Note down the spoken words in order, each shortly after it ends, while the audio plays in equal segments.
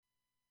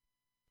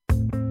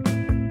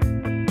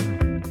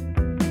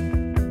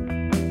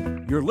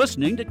You're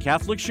listening to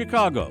Catholic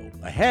Chicago.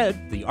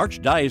 Ahead, the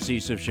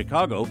Archdiocese of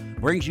Chicago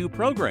brings you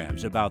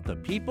programs about the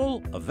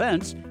people,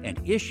 events, and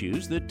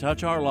issues that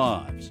touch our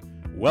lives.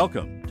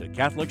 Welcome to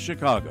Catholic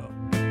Chicago.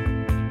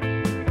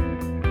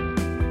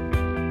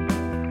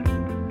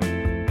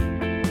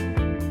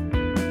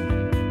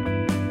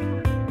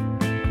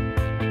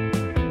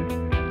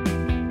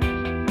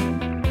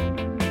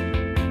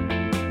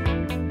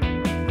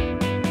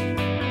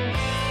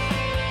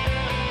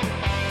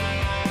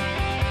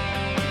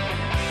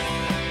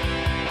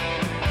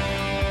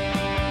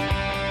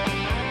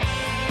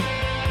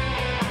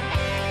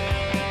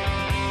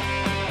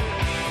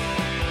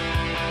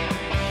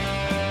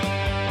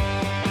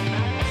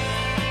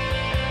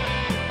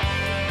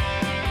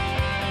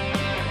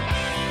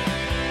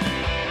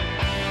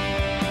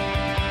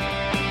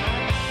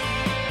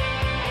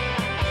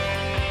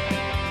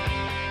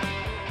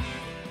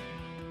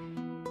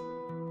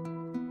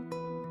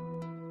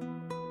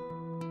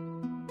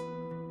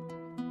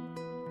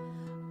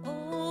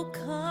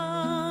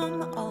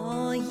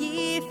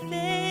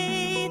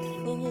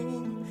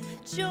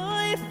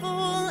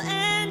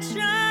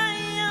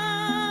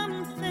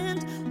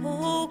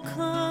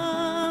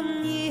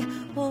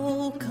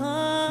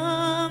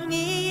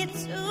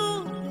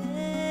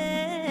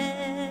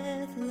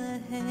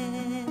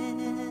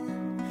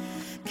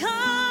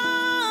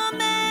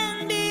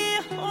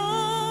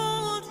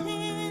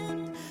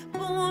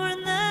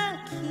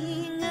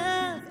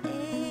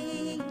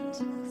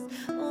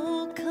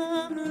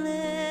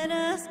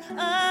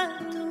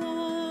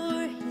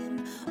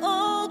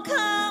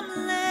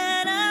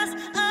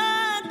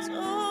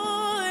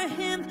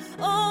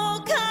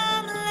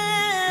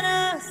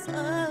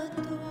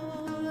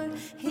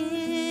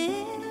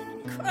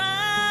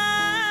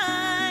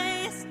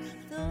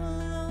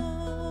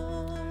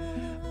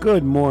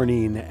 Good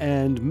morning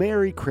and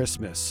Merry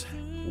Christmas.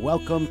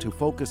 Welcome to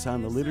Focus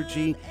on the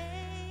Liturgy.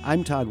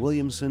 I'm Todd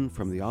Williamson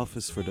from the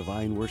Office for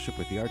Divine Worship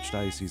with the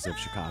Archdiocese of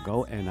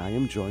Chicago, and I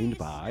am joined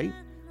by...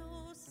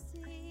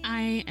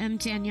 I am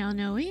Danielle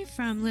Noe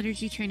from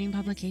Liturgy Training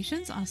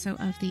Publications, also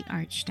of the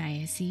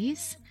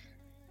Archdiocese.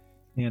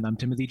 And I'm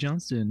Timothy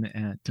Johnston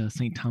at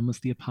St. Thomas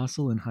the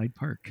Apostle in Hyde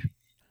Park.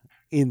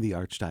 In the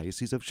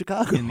Archdiocese of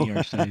Chicago. In the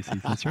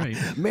Archdiocese, that's right.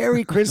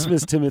 Merry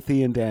Christmas,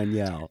 Timothy and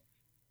Danielle.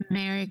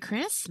 Merry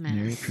Christmas.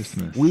 Merry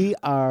Christmas. We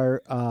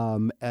are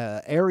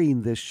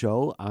airing this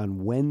show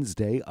on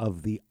Wednesday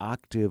of the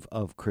Octave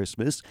of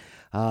Christmas,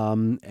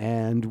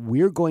 and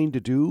we're going to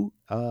do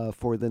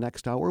for the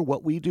next hour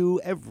what we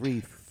do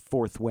every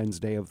fourth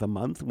Wednesday of the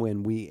month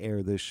when we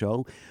air this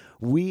show.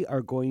 We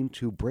are going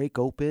to break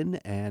open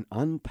and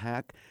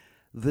unpack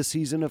the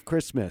season of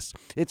Christmas.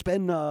 It's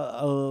been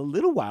a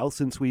little while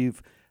since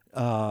we've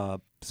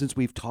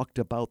talked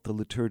about the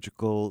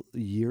liturgical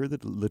year, the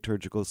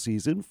liturgical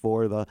season.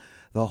 For the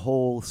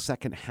whole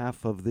second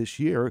half of this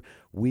year,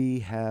 we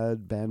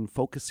had been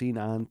focusing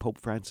on Pope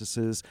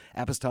Francis's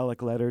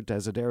apostolic letter,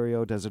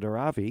 Desiderio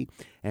Desideravi,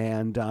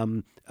 and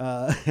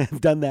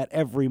have done that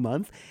every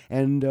month.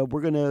 And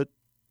we're going to,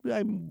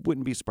 I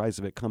wouldn't be surprised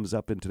if it comes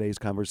up in today's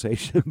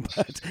conversation,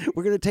 but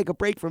we're going to take a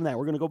break from that.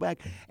 We're going to go back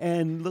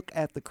and look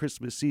at the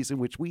Christmas season,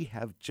 which we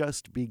have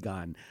just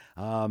begun.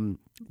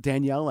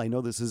 Danielle, I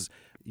know this is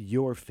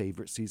your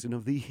favorite season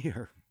of the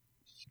year.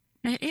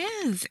 It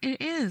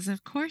is.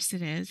 Of course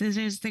it is. It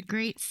is the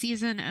great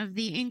season of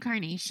the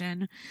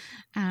Incarnation,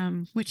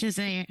 which is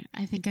I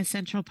think a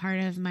central part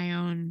of my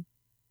own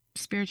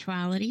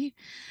spirituality.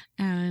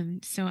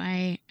 So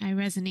I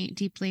resonate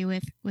deeply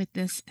with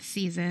this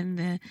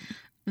season,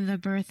 the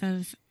birth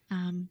of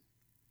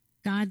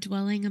God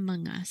dwelling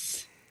among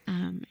us,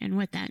 and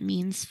what that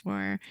means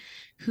for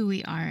who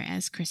we are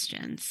as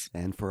Christians.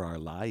 And for our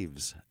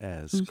lives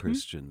as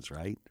Christians,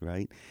 right?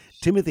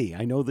 Timothy,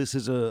 I know this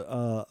is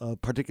a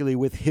particularly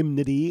with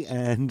hymnody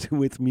and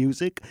with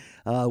music,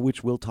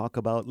 which we'll talk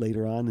about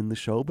later on in the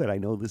show, but I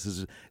know this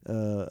is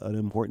an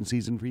important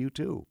season for you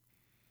too.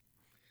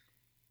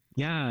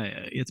 Yeah,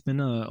 it's been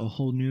a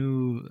whole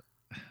new,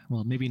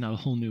 well, maybe not a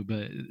whole new,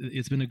 but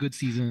it's been a good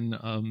season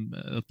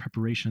of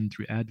preparation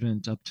through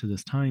Advent up to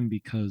this time,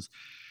 because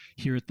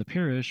here at the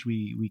parish,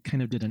 we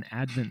kind of did an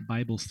Advent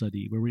Bible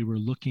study where we were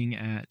looking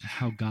at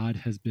how God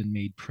has been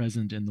made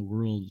present in the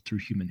world through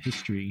human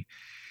history.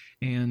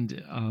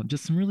 And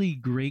just some really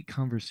great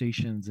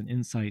conversations and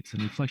insights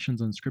and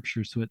reflections on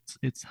Scripture. So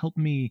it's helped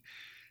me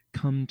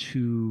come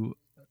to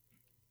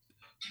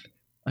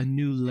a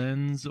new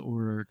lens,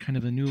 or kind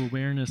of a new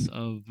awareness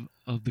of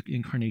the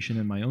Incarnation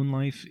in my own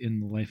life, in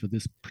the life of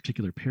this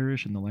particular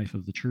parish, in the life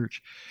of the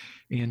church,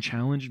 and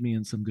challenged me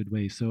in some good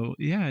ways. So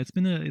yeah, it's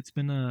been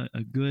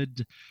a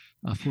good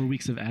 4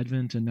 weeks of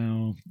Advent, and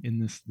now in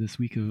this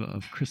week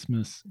of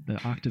Christmas,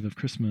 the octave of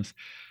Christmas,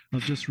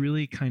 of just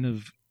really kind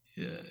of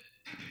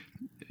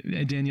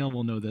Danielle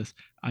will know this.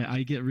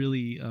 I get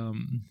really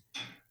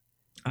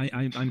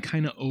I'm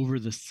kind of over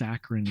the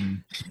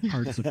saccharine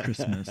parts of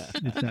Christmas,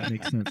 if that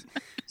makes sense.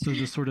 So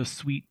the sort of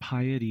sweet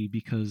piety,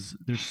 because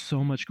there's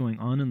so much going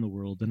on in the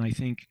world. And I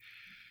think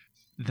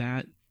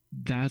that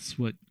that's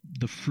what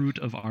the fruit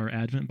of our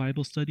Advent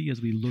Bible study,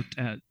 as we looked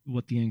at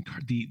what the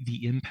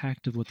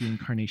impact of what the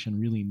incarnation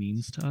really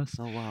means to us.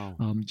 Oh,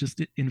 wow.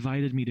 Just it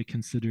invited me to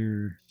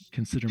consider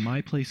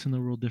my place in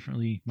the world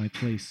differently, my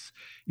place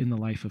in the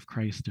life of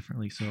Christ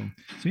differently. So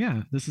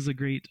yeah, this is a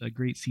great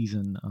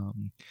season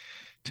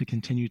to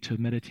continue to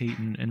meditate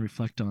and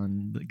reflect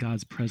on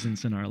God's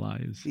presence in our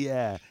lives.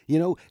 Yeah.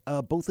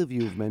 Both of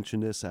you have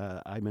mentioned this.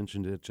 I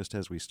mentioned it just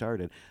as we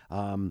started.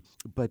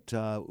 But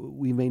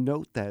we may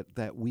note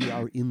that we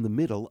are in the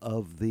middle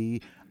of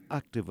the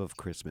octave of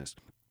Christmas.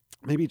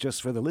 Maybe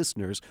just for the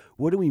listeners,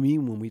 what do we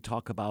mean when we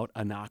talk about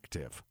an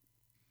octave?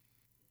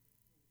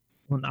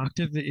 Well, an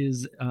octave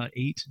is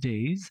 8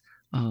 days.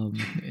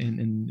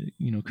 And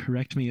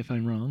correct me if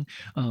I'm wrong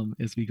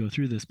as we go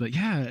through this, but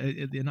yeah,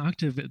 an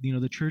octave,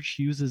 the church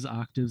uses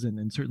octaves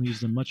and certainly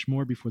used them much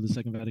more before the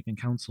Second Vatican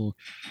Council,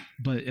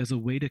 but as a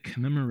way to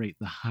commemorate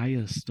the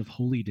highest of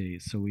holy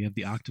days. So we have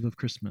the octave of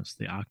Christmas,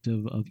 the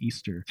octave of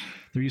Easter.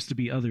 There used to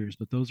be others,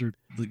 but those are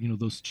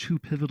those two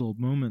pivotal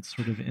moments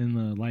sort of in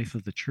the life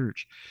of the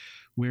church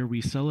where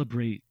we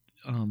celebrate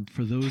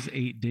for those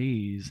 8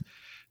 days.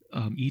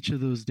 Each of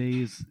those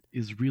days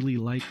is really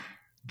like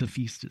the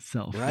feast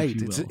itself, right?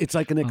 It's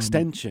like an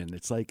extension.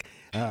 It's like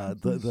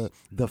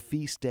the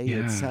feast day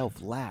itself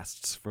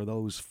lasts for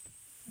those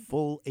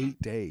full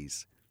 8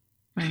 days,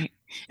 right?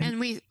 And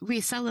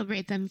we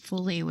celebrate them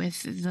fully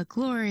with the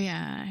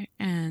Gloria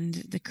and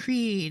the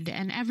Creed,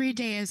 and every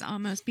day is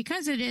almost,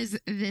 because it is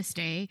this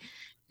day.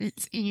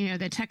 It's,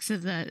 the text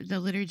of the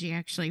liturgy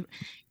actually,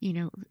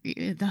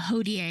 the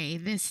Hodie,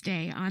 this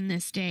day, on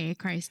this day,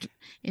 Christ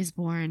is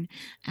born.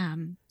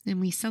 And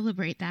we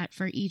celebrate that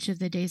for each of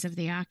the days of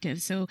the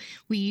octave. So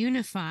we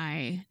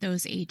unify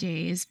those 8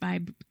 days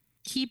by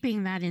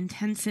keeping that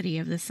intensity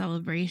of the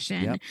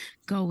celebration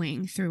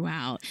going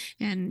throughout.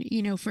 And,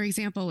 for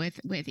example,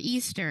 with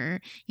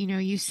Easter,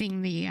 you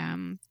sing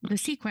the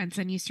sequence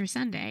on Easter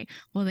Sunday.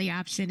 Well, the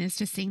option is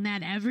to sing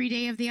that every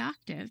day of the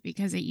octave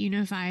because it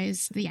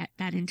unifies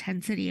that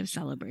intensity of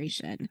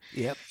celebration.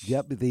 Yep.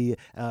 You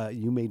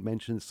made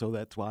mention, so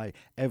that's why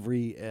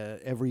every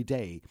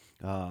day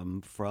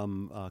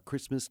from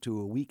Christmas to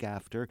a week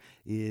after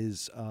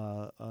is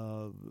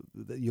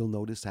you'll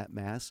notice at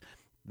Mass,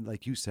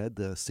 like you said,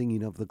 the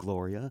singing of the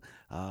Gloria,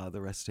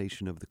 the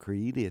recitation of the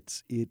Creed.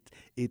 It's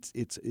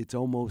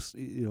almost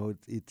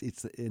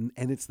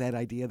it's that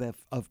idea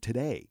of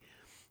today.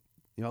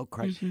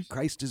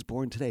 Christ is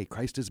born today.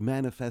 Christ is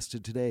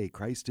manifested today.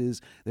 Christ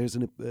is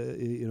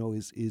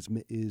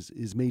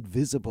made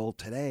visible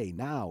today,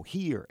 now,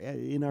 here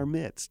in our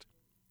midst.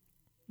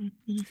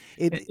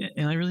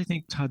 And I really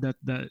think, Todd,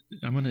 that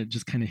I'm going to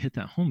just kind of hit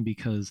that home,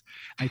 because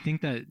I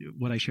think that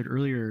what I shared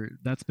earlier,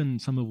 that's been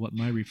some of what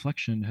my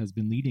reflection has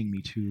been leading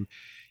me to,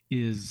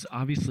 is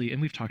obviously,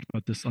 and we've talked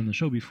about this on the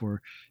show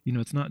before,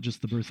 it's not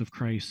just the birth of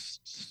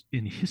Christ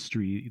in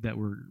history that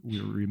we're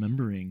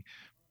remembering,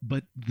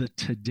 but the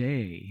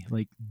today,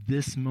 like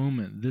this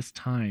moment, this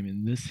time,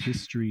 in this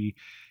history,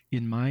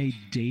 in my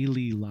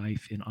daily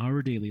life, in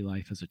our daily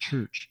life as a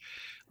church,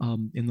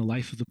 in the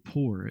life of the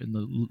poor, in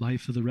the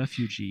life of the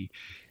refugee,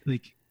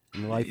 like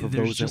in the life of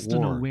there's those just at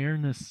war. An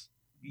awareness.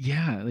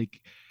 Yeah,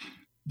 like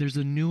there's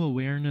a new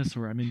awareness,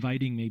 or I'm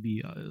inviting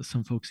maybe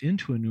some folks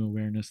into a new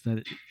awareness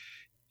that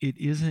it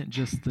isn't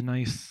just the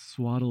nice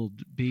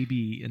swaddled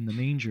baby in the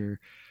manger,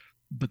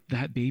 but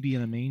that baby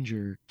in a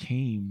manger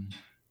came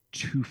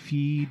to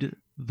feed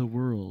the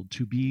world,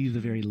 to be the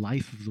very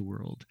life of the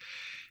world.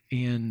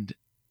 And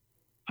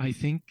I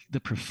think the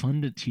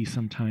profundity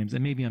sometimes,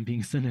 and maybe I'm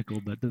being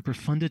cynical, but the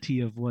profundity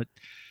of what,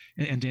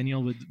 and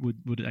Danielle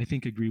would I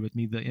think agree with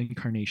me, the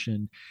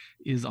incarnation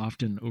is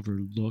often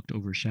overlooked,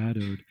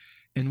 overshadowed.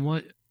 And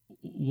what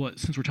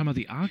since we're talking about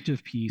the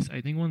octave piece, I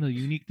think one of the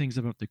unique things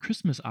about the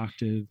Christmas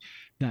octave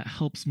that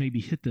helps maybe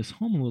hit this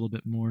home a little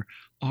bit more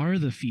are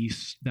the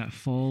feasts that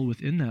fall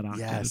within that octave.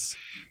 Yes.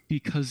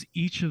 Because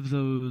each of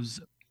those,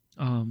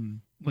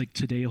 like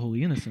today,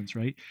 Holy Innocents,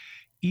 right?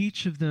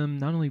 Each of them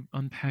not only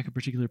unpack a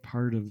particular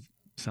part of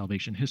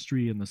salvation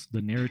history and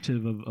the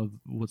narrative of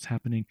what's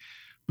happening,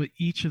 but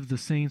each of the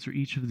saints, or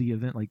each of the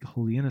event, like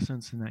Holy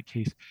Innocents in that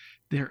case,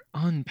 they're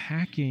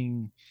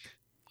unpacking.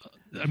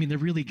 They're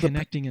really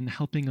connecting and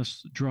helping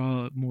us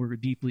draw more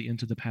deeply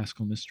into the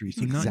Paschal mystery.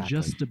 So Exactly. Not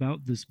just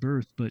about this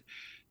birth, but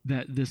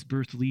that this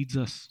birth leads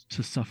us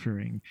to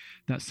suffering,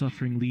 that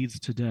suffering leads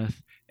to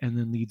death, and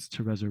then leads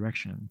to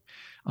resurrection.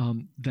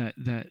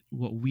 That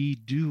what we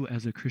do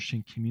as a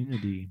Christian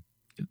community,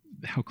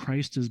 how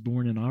Christ is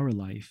born in our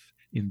life,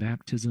 in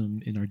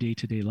baptism, in our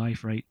day-to-day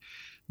life, right,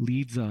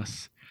 leads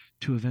us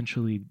to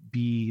eventually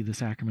be the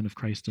sacrament of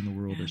Christ in the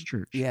world as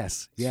church.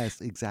 Yes,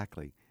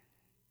 exactly.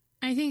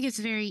 I think it's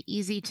very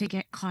easy to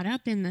get caught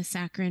up in the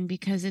sacrament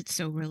because it's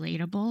so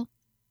relatable.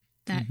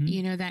 That,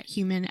 that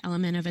human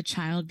element of a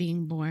child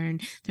being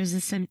born, there's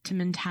a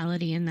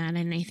sentimentality in that.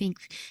 And I think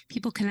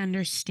people can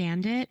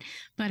understand it,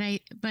 but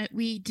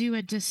we do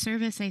a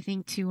disservice, I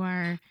think, to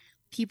our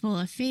people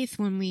of faith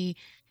when we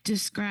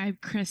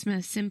describe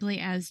Christmas simply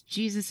as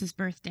Jesus's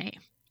birthday.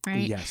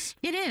 right? Yes.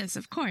 It is,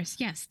 of course.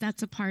 Yes,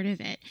 that's a part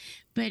of it.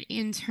 But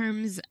in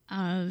terms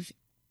of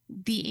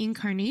the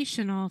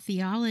incarnational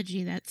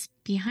theology that's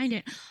behind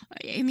it,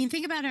 I mean,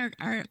 think about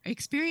our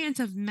experience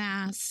of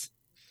Mass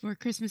for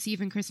Christmas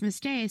Eve and Christmas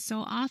Day.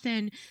 So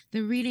often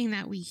the reading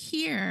that we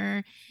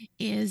hear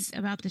is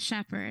about the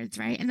shepherds,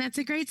 right? And that's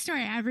a great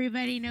story.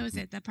 Everybody knows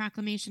it. The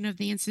proclamation of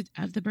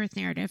the birth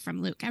narrative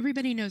from Luke.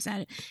 Everybody knows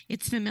that.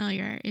 It's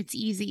familiar. It's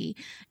easy.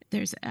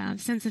 There's a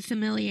sense of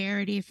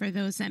familiarity for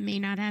those that may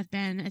not have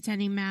been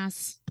attending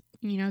Mass,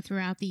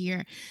 throughout the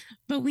year.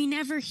 But we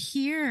never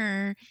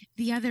hear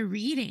the other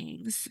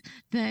readings.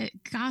 The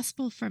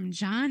Gospel from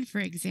John, for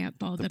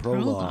example, the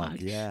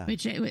prologue, yeah.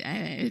 which,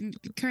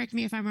 correct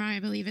me if I'm wrong, I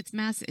believe it's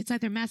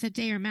either Mass at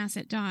day or Mass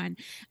at dawn.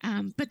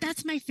 But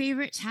that's my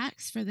favorite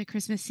text for the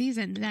Christmas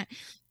season, that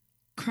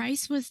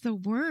Christ was the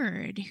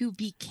Word who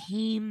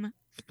became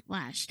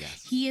flesh.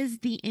 Yes. He is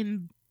the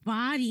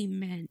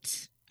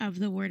embodiment of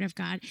the Word of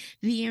God,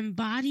 the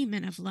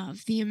embodiment of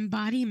love, the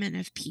embodiment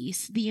of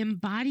peace, the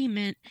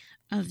embodiment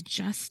of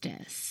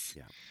justice.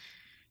 Yeah.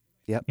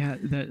 Yep. Yeah.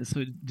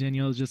 So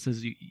Danielle, just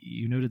as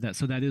you noted that,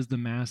 so that is the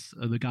Mass,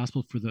 the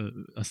Gospel for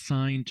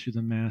assigned to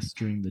the Mass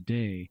during the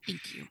day.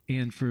 Thank you.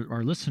 And for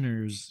our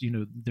listeners,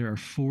 there are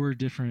four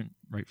different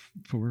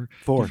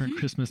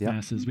Christmas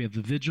Masses. We have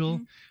the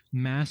Vigil,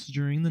 Mass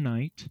during the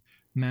night,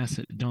 Mass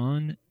at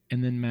dawn,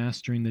 and then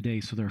Mass during the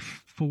day. So there are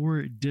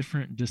four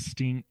different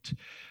distinct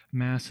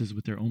Masses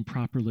with their own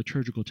proper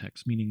liturgical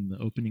text, meaning the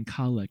opening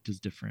collect is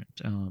different,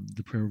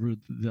 the prayer over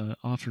the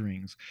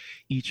offerings,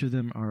 each of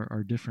them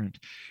are different.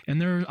 And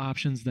there are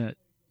options that,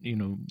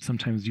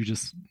 sometimes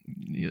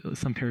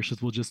some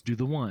parishes will just do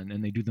the one,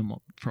 and they do them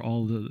for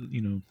all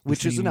the,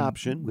 which is an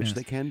option, which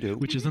they can do.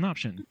 Which is an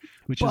option.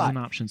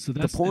 So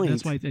that's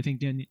why I think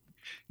Dan.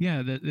 Yeah,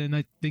 and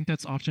I think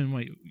that's often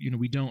why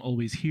we don't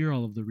always hear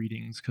all of the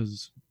readings,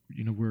 because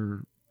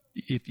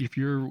if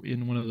you're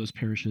in one of those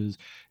parishes,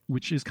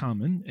 which is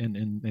common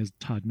and as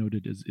Todd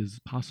noted is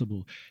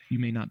possible, you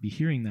may not be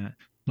hearing that.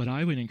 But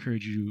I would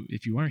encourage you,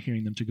 if you aren't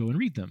hearing them, to go and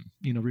read them.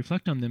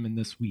 Reflect on them in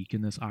this week,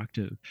 in this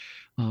octave,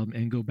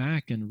 and go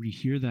back and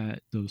rehear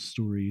those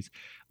stories.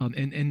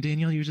 And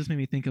Danielle, you just made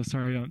me think of.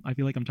 Sorry, I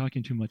feel like I'm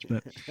talking too much,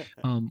 but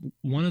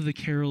one of the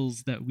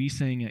carols that we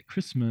sang at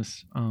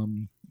Christmas,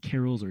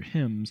 carols or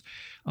hymns,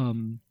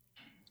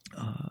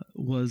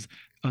 was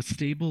 "A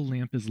stable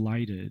lamp is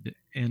lighted,"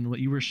 and what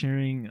you were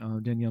sharing,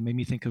 Danielle, made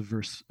me think of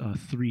verse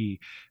 3.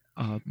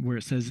 Where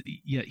it says,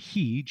 yet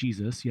he,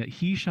 Jesus, yet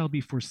he shall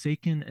be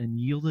forsaken and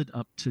yielded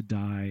up to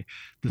die.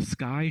 The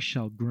sky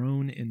shall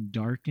groan and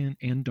darken,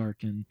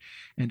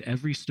 and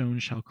every stone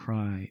shall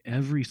cry,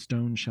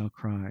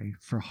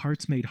 for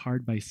hearts made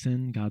hard by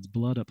sin, God's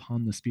blood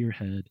upon the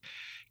spearhead,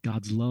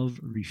 God's love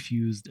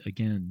refused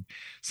again.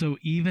 So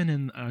even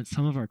in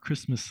some of our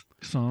Christmas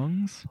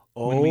songs,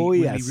 when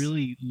we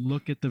really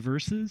look at the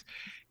verses,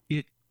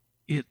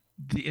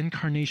 the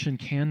incarnation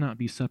cannot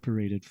be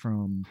separated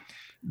from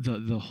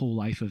the whole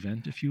life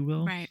event, if you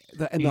will, right?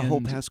 The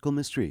whole Paschal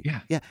mystery.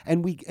 Yeah.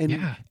 And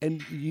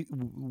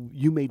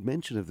you made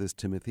mention of this,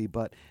 Timothy,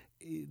 but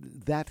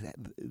that's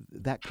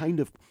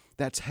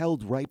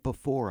held right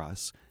before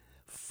us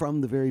from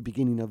the very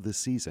beginning of the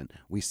season.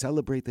 We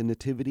celebrate the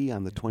Nativity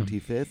on the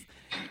 25th.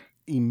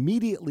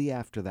 Immediately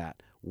after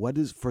that, what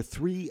is for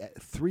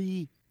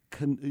three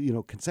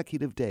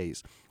consecutive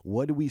days?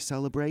 What do we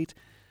celebrate?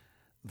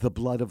 The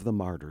blood of the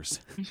martyrs.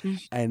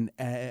 And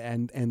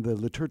the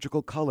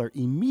liturgical color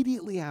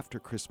immediately after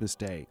Christmas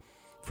Day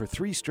for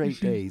 3 straight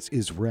days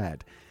is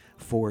red.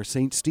 For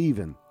St.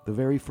 Stephen, the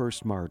very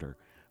first martyr.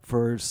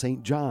 For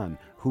St. John,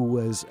 who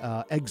was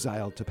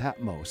exiled to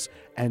Patmos.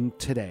 And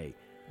today,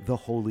 the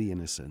Holy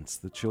Innocents,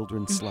 the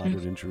children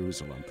slaughtered in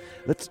Jerusalem.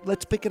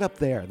 Let's pick it up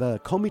there, the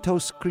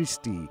Comitos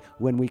Christi,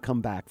 when we come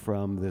back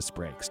from this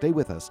break. Stay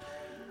with us.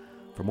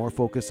 For more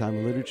Focus on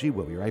the Liturgy,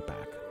 we'll be right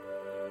back.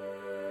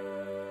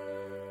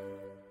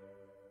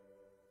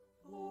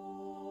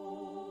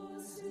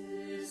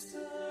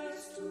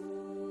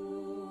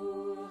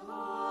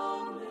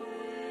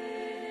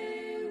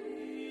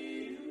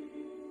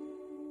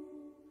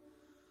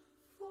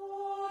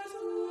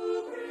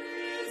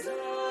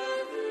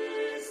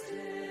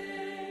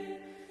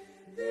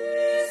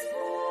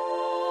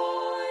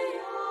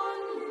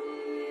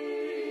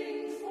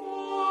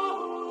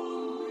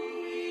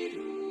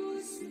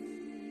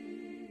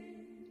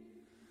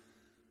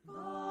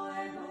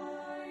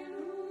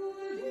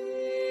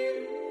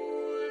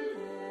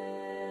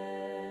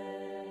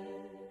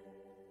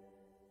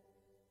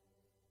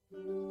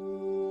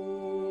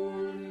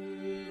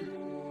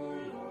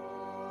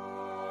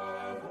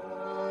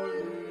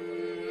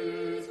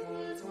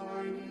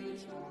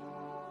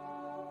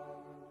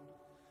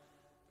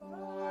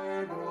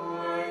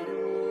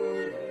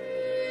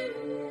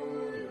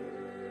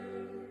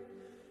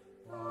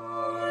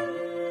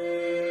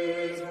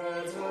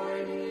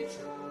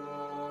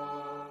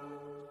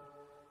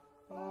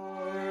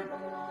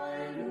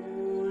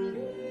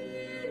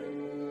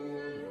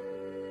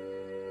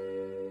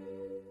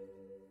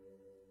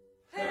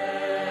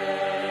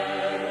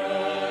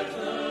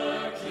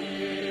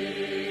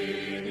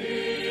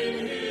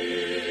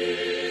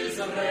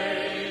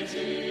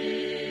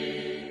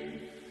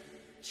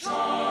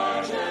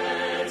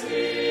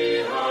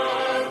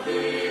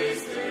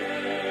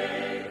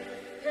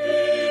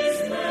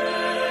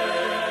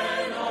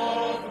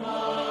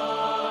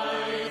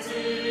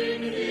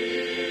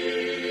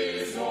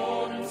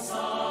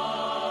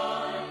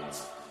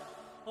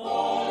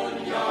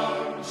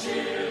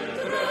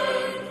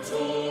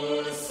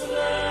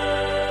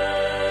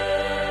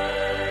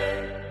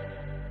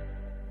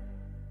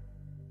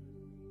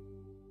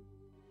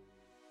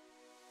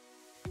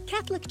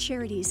 Catholic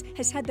Charities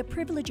has had the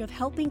privilege of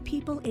helping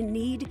people in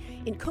need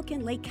in Cook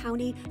and Lake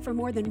County for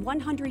more than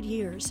 100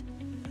 years.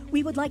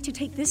 We would like to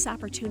take this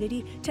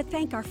opportunity to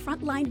thank our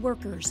frontline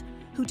workers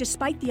who,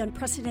 despite the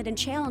unprecedented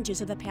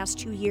challenges of the past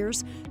 2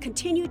 years,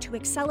 continue to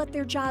excel at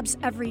their jobs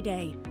every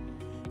day.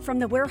 From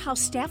the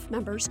warehouse staff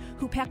members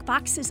who pack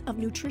boxes of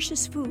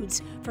nutritious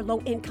foods for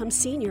low-income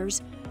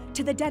seniors,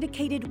 to the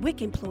dedicated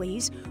WIC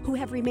employees who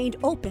have remained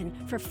open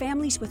for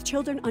families with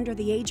children under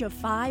the age of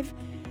 5,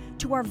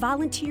 to our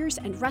volunteers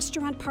and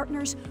restaurant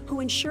partners who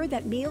ensure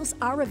that meals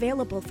are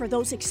available for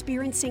those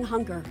experiencing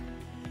hunger,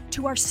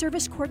 to our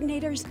service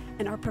coordinators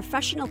and our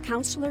professional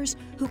counselors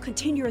who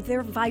continue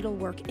their vital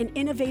work in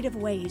innovative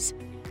ways,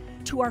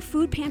 to our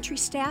food pantry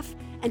staff,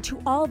 and to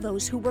all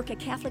those who work at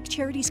Catholic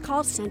Charities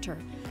Call Center,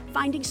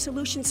 finding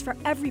solutions for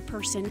every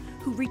person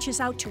who reaches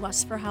out to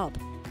us for help.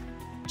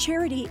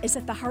 Charity is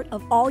at the heart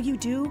of all you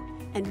do,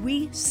 and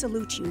we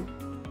salute you.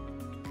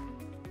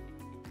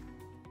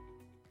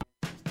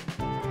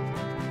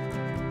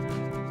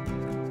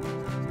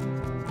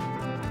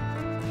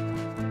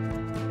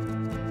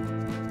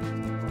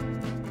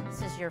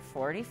 Year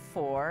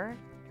 44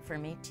 for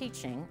me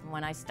teaching.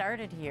 When I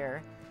started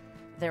here,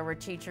 there were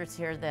teachers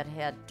here that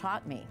had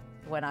taught me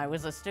when I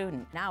was a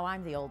student. Now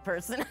I'm the old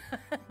person.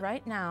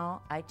 Right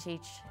now, I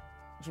teach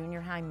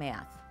junior high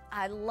math.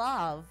 I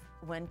love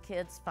when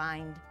kids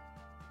find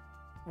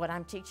what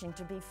I'm teaching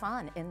to be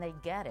fun and they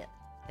get it.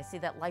 I see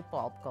that light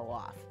bulb go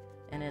off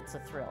and it's a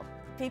thrill.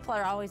 People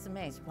are always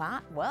amazed.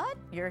 What?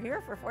 You're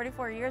here for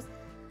 44 years?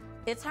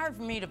 It's hard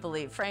for me to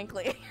believe,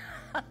 frankly.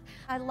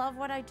 I love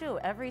what I do.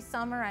 Every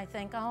summer I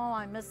think, oh,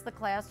 I miss the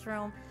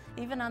classroom.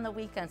 Even on the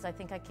weekends, I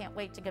think I can't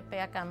wait to get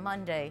back on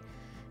Monday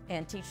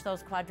and teach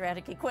those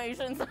quadratic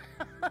equations.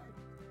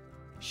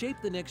 Shape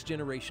the next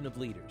generation of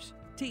leaders.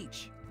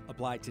 Teach.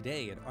 Apply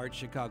today at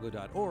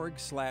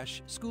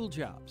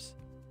archchicago.org/schooljobs.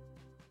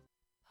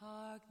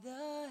 Hark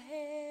the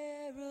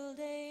herald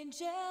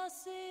angels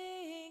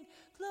sing,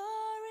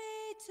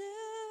 glory to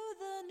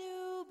the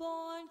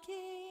newborn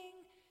King.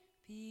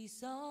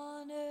 Peace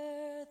on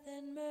earth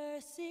and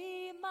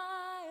mercy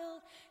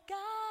mild,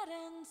 God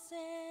and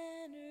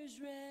sinners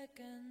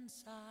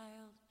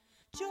reconciled.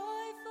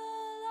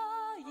 Joyful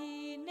all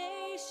ye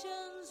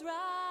nations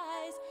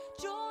rise,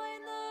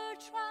 join the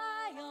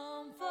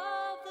triumph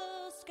of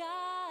the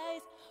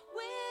skies.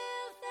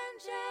 With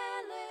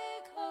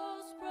angelic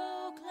hosts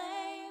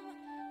proclaim,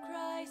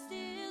 Christ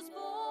is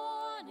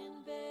born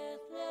in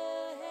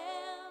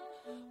Bethlehem.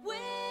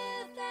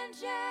 With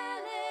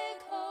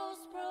angelic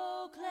hosts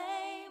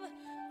proclaim,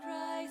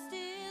 Christ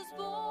is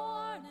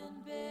born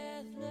in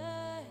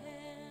Bethlehem.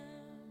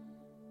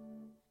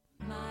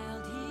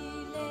 Mild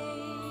he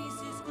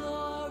lays his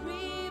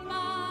glory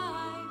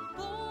by,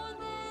 born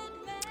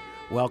in man.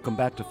 Welcome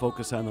back to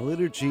Focus on the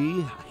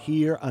Liturgy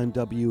here on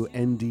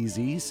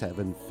WNDZ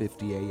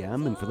 750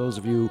 AM. And for those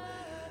of you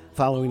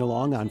following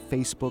along on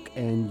Facebook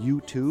and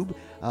YouTube,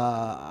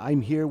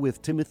 I'm here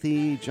with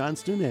Timothy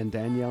Johnston and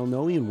Danielle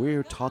Noe, and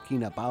we're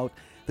talking about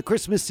the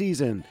Christmas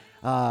season.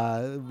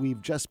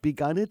 We've just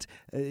begun it.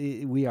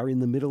 We are in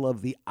the middle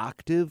of the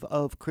octave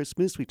of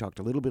Christmas. We talked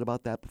a little bit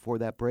about that before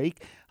that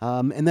break.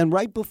 And then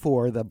right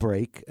before the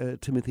break,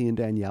 Timothy and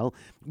Danielle,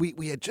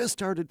 we had just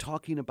started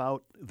talking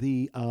about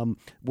the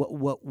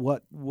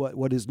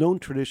what is known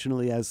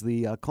traditionally as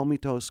the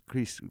Comitos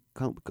Christis,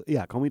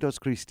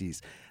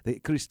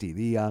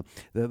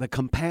 the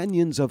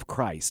companions of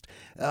Christ.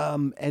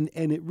 And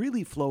it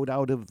really flowed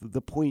out of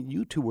the point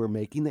you two were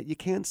making, that you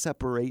can't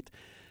separate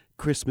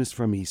Christmas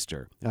from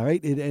Easter. All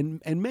right.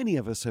 And many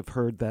of us have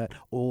heard that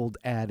old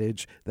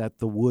adage that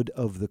the wood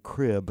of the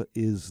crib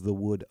is the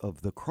wood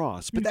of the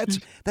cross. But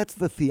that's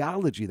the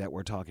theology that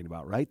we're talking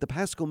about, right? The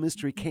Paschal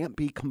mystery can't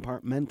be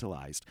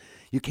compartmentalized.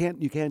 You can't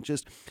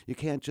just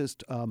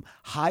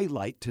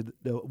highlight to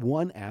the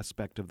one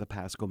aspect of the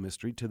Paschal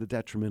mystery to the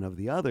detriment of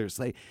the others.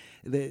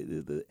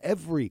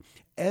 Every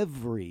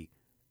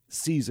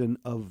season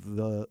of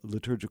the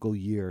liturgical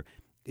year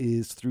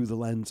is through the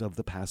lens of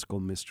the Paschal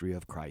mystery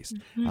of Christ.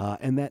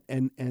 And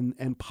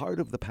part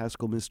of the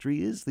Paschal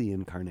mystery is the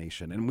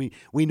incarnation. And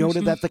we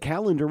noted that the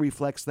calendar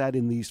reflects that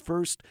in these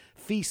first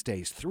feast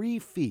days, 3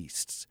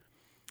 feasts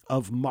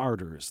of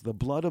martyrs. The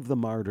blood of the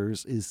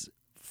martyrs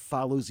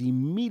follows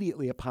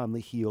immediately upon the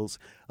heels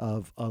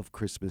of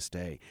Christmas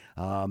Day.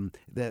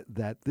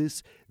 That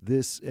this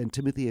and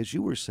Timothy, as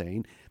you were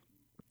saying,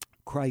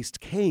 Christ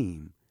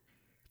came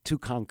to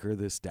conquer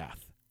this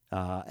death.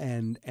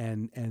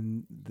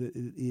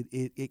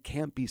 It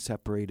can't be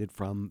separated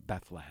from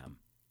Bethlehem.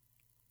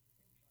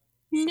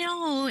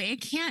 No,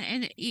 it can't.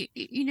 And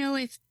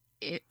if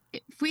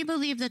we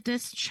believe that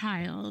this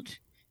child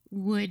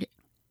would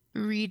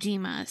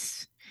redeem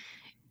us,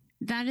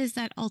 that is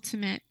that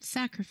ultimate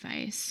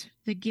sacrifice,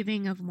 the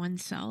giving of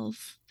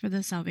oneself for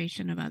the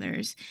salvation of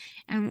others,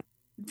 and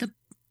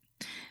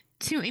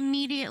to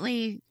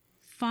immediately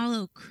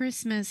follow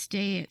Christmas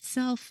Day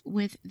itself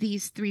with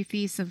these 3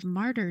 feasts of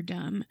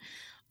martyrdom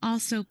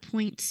also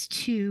points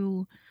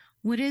to,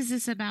 what is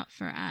this about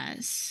for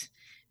us?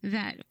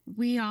 that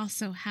we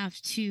also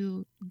have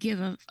to give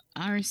of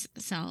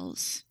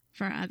ourselves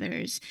for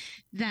others,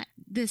 that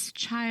this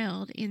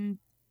child in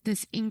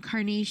this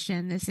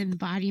incarnation, this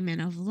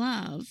embodiment of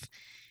love,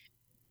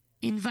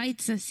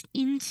 invites us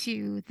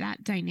into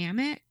that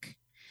dynamic,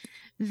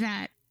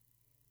 that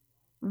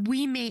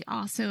we may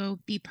also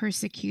be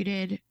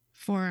persecuted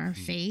for our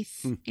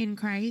faith in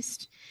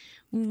Christ.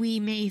 We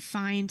may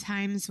find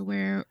times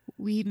where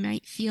we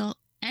might feel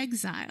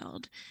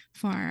exiled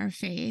for our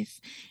faith,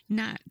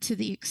 not to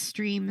the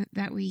extreme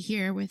that we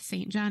hear with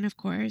St. John, of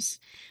course,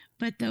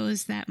 but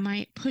those that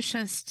might push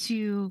us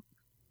to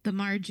the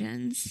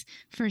margins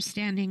for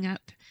standing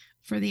up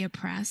for the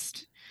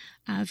oppressed,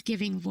 of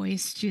giving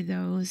voice to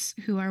those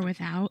who are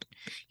without.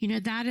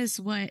 That is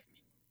what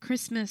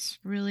Christmas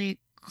really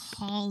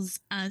calls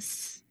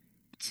us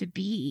to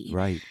be.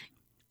 Right.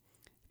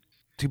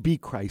 To be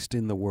Christ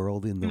in the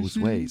world in those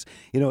ways.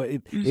 It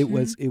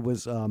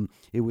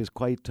was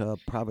quite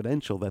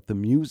providential that the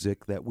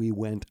music that we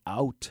went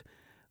out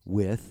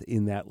with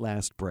in that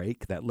last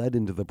break, that led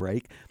into the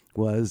break,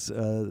 was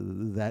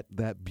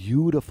that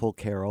beautiful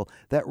carol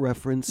that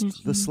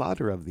referenced the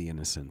slaughter of the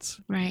innocents,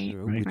 right?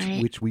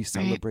 Which we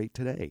celebrate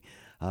today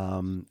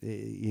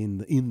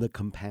in the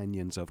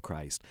companions of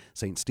Christ,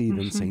 Saint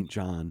Stephen, Saint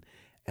John,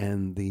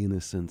 and the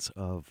innocents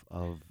of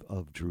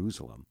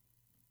Jerusalem.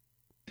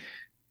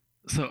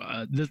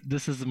 So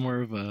this is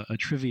more of a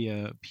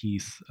trivia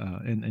piece,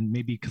 and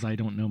maybe because I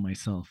don't know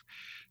myself,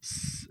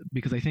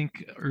 because I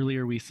think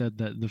earlier we said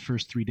that the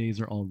first 3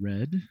 days are all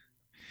red,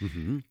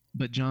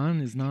 but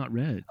John is not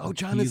red. Oh,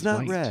 John is not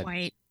white. red.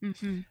 White.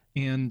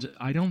 And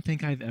I don't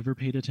think I've ever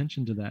paid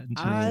attention to that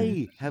until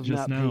I have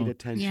just not now. paid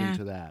attention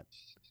to that.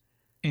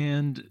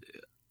 And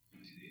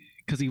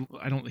because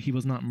he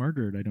was not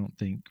murdered, I don't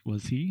think,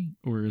 was he?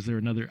 Or is there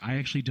another? I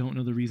actually don't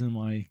know the reason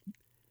why.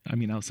 I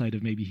mean, outside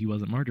of maybe he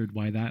wasn't martyred,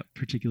 why that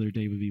particular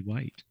day would be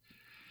white.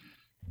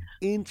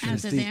 Interesting.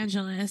 As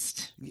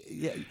evangelist.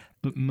 Yeah.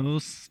 But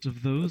most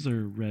of those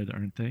are red,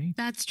 aren't they?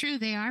 That's true.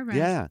 They are red.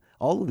 Yeah,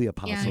 all of the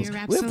apostles. You're We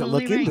have absolutely to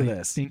look right. into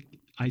this.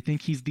 I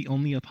think he's the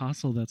only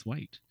apostle that's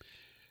white.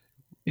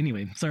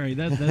 Anyway, sorry,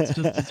 that's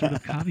just a sort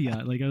of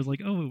caveat. Like I was like,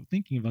 oh,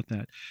 thinking about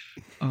that.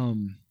 A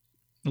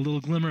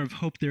little glimmer of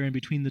hope there in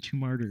between the two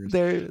martyrs.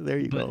 There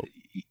you go.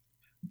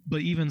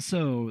 But even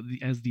so,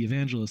 as the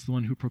evangelist, the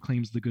one who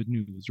proclaims the good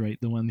news, right?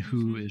 The one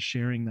who is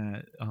sharing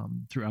that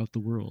throughout the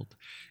world,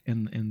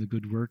 and the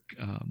good work.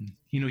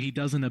 He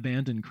doesn't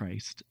abandon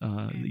Christ.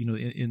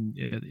 In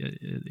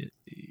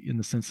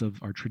the sense of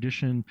our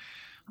tradition,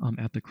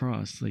 at the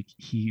cross, like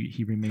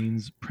he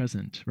remains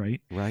present,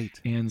 right? Right.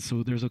 And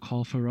so there's a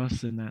call for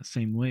us in that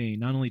same way,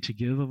 not only to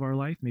give of our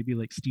life, maybe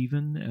like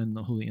Stephen and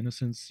the Holy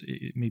Innocents,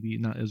 maybe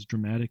not as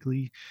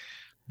dramatically.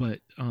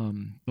 But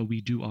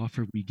we do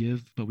offer, we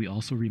give, but we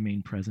also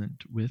remain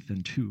present with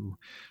and to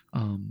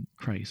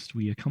Christ.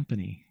 We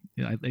accompany.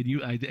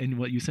 And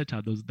what you said,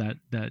 Todd,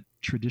 that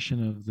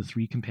tradition of the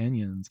three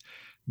companions.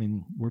 I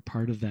mean, we're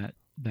part of that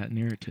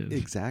narrative.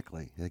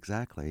 Exactly.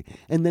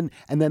 And then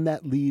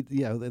that lead,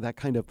 that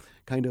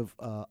kind of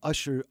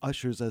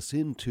ushers us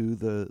into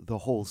the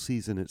whole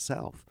season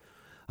itself.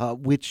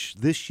 Which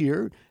this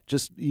year,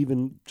 just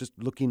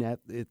looking at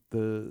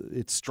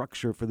its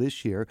structure for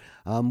this year,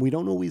 we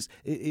don't always.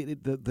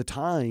 The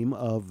time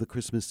of the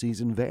Christmas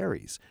season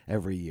varies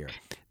every year.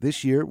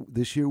 This year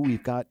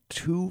we've got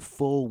 2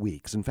 full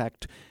weeks. In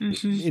fact,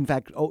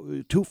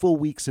 2 full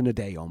weeks in a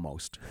day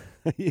almost.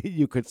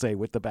 You could say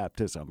with the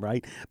baptism,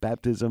 right?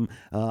 Baptism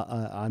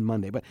on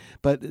Monday,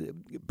 but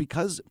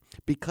because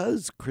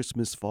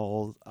Christmas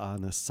falls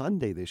on a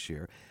Sunday this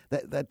year,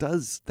 that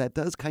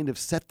does kind of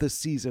set the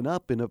season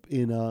up in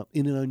an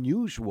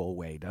unusual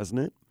way, doesn't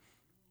it?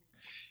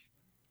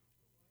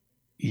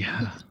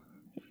 Yeah.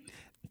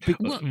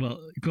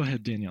 Well, go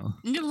ahead, Danielle.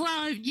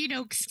 Well,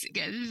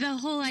 the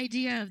whole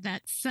idea of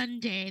that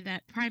Sunday,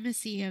 that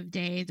primacy of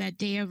day, that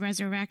day of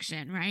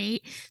resurrection,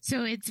 right?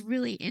 So it's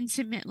really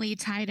intimately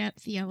tied up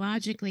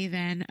theologically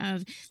then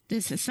of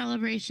this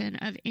celebration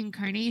of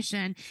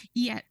incarnation,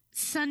 yet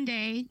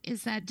Sunday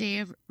is that day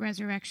of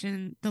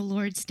resurrection, the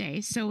Lord's Day.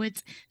 So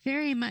it's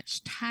very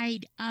much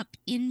tied up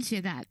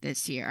into that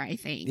this year, I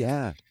think.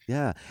 Yeah.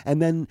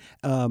 And then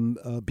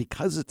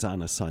because it's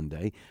on a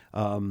Sunday,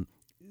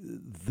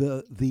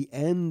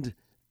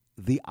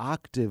 the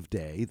octave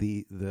day,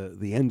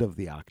 the end of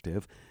the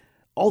octave,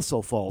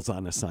 also falls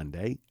on a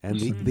Sunday, and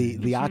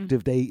the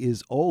octave day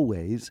is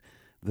always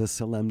the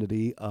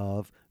solemnity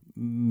of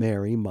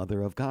Mary,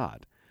 Mother of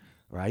God,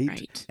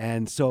 right?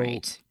 And so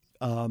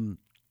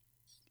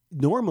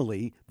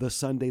normally the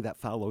Sunday that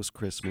follows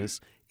Christmas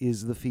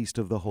is the Feast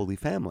of the Holy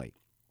Family.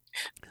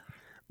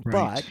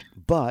 Right.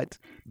 But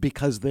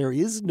because there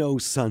is no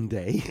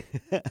Sunday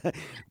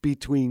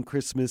between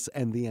Christmas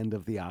and the end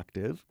of the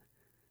octave,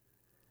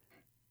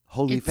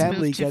 Holy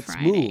Family gets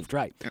moved.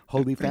 Right.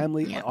 Holy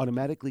Family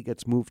automatically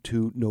gets moved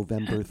to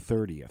November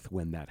 30th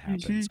when that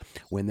happens.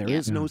 When there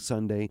is no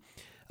Sunday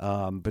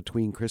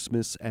between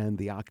Christmas and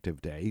the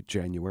octave day,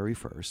 January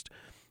 1st,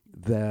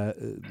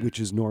 which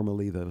is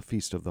normally the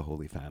Feast of the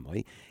Holy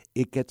Family,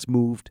 it gets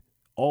moved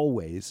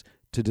always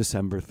to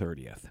December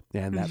 30th,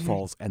 and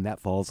that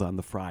falls on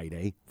the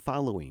Friday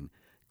following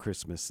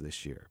Christmas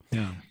this year.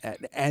 Yeah.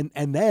 And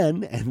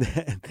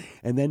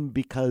then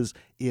because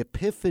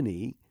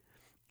Epiphany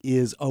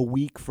is a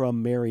week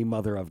from Mary,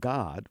 Mother of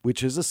God,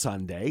 which is a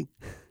Sunday,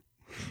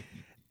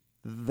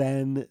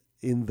 then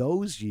in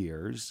those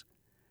years,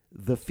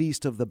 the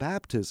Feast of the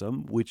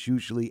Baptism, which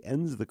usually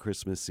ends the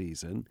Christmas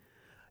season,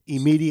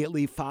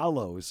 immediately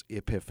follows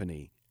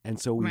Epiphany. And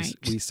so we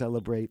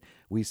celebrate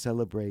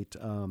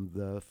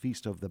the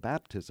Feast of the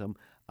Baptism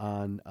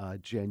on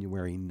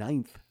January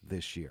 9th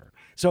this year.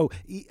 So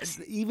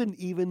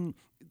even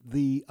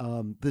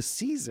the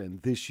season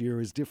this year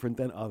is different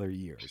than other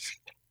years.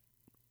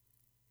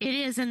 It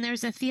is, and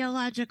there's a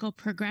theological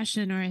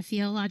progression or a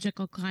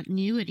theological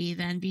continuity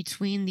then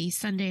between the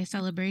Sunday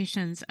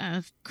celebrations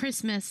of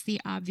Christmas, the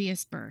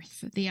obvious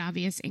birth, the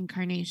obvious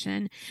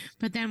incarnation,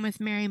 but then with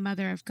Mary,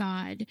 Mother of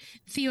God,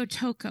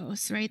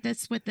 Theotokos, right?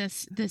 That's what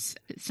this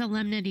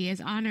solemnity is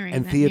honoring.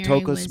 And that Theotokos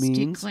Mary was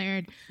means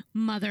declared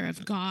Mother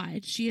of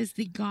God. She is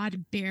the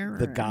God bearer.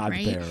 The God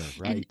right? bearer,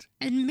 right?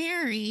 And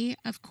Mary,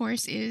 of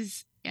course,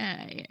 is.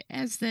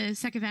 As the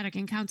Second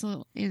Vatican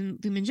Council in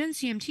Lumen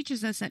Gentium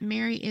teaches us, that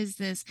Mary is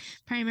this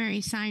primary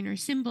sign or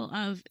symbol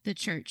of the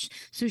church.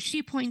 So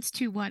she points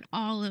to what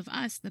all of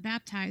us, the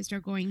baptized, are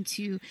going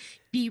to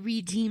be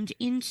redeemed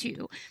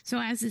into. So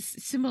as this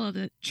symbol of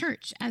the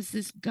church, as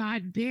this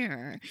God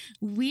bearer,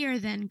 we are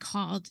then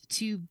called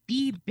to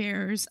be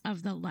bearers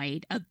of the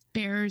light,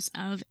 bearers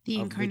of the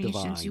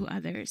incarnation to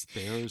others.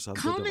 Bearers of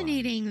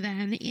culminating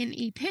then in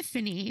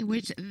Epiphany,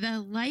 which the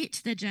light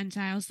to the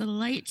Gentiles, the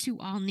light to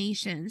all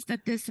nations,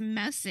 that this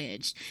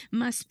message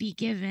must be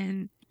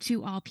given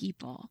to all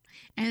people.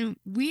 And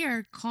we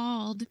are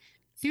called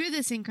through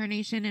this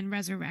incarnation and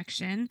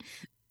resurrection.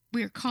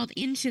 We're called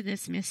into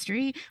this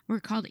mystery. We're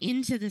called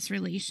into this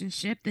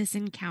relationship, this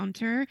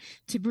encounter,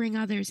 to bring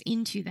others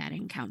into that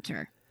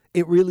encounter.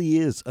 It really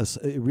is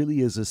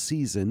a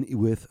season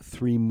with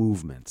three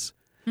movements: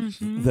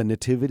 the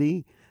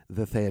Nativity,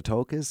 the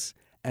Theotokos,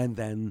 and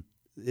then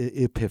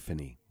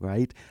Epiphany.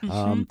 Right,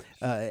 and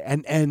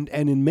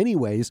in many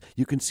ways,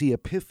 you can see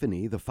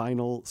Epiphany, the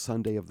final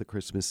Sunday of the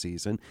Christmas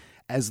season,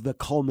 as the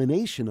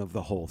culmination of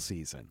the whole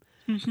season.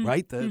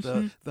 Right,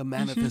 the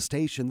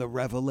manifestation, the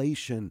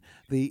revelation,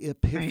 the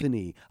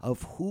epiphany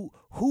of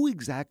who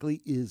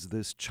exactly is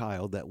this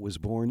child that was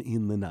born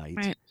in the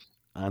night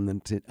on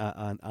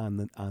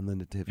the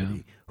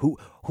nativity.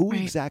 Who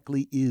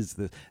exactly is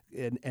the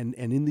and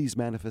in these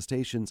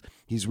manifestations,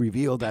 he's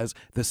revealed as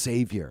the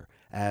Savior,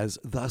 as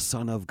the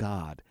Son of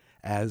God,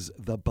 as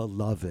the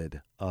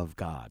beloved of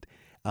God.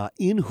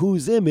 In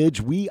whose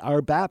image we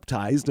are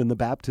baptized, and the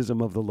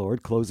baptism of the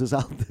Lord closes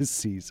out this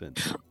season.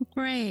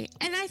 Right.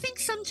 And I think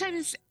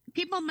sometimes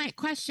people might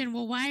question,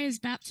 well, why is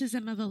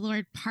baptism of the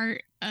Lord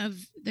part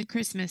of the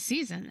Christmas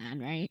season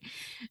then, right?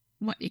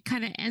 What it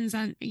kind of ends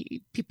on,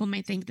 people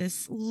might think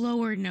this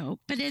lower note,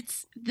 but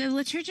it's the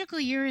liturgical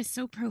year is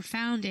so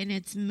profound in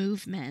its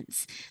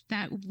movements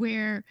that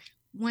where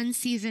one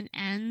season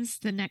ends,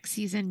 the next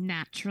season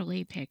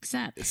naturally picks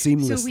up.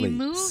 Seamlessly. So we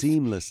move,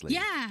 seamlessly.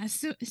 Yeah.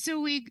 So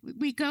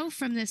we go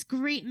from this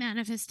great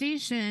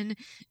manifestation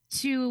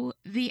to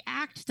the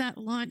act that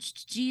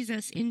launched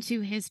Jesus into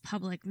his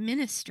public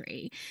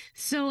ministry.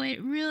 So it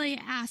really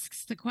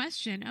asks the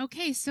question,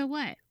 okay, so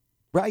what?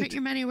 Right. Put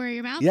your money where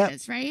your mouth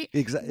is, right?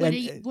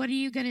 Exactly. What are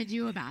you going to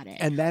do about it?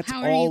 And that's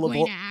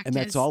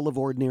all of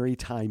ordinary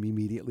time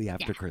immediately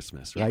after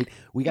Christmas, right?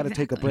 We got to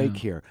take a break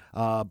here.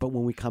 But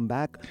when we come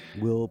back,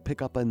 we'll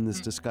pick up on this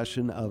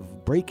discussion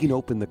of breaking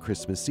open the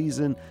Christmas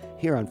season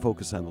here on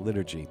Focus on the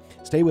Liturgy.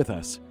 Stay with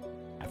us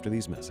after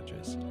these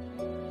messages.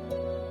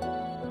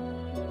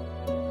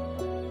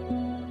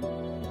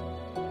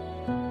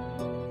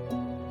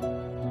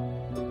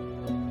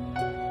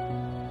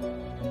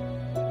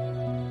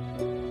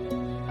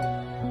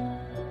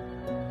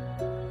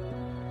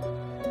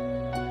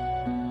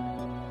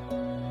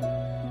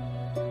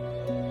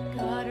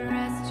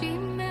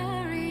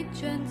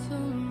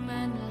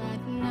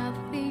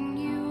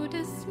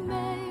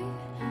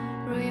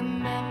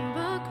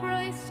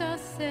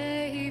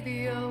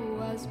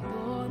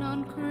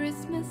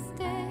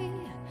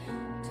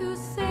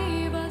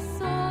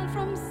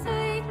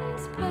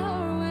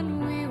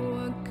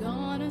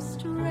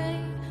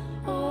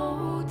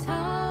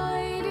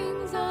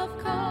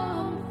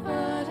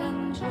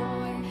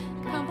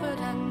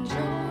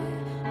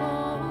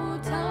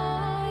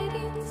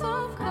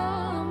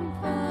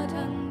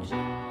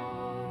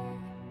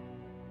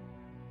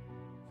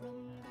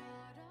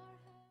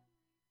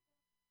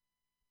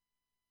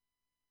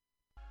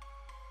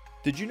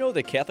 Did you know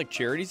that Catholic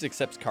Charities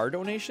accepts car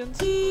donations?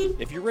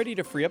 If you're ready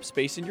to free up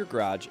space in your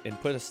garage and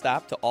put a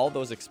stop to all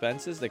those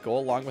expenses that go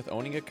along with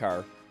owning a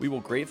car, we will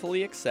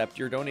gratefully accept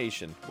your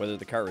donation, whether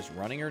the car is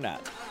running or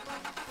not.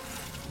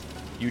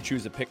 You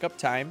choose a pickup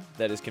time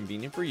that is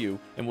convenient for you,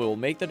 and we will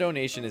make the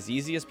donation as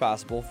easy as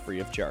possible free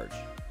of charge.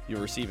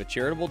 You'll receive a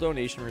charitable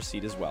donation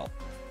receipt as well.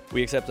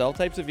 We accept all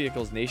types of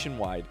vehicles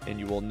nationwide, and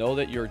you will know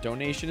that your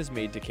donation is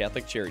made to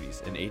Catholic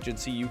Charities, an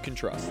agency you can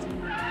trust.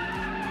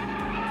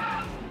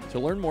 To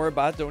learn more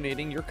about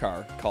donating your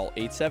car, call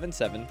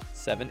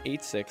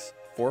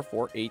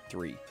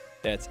 877-786-4483.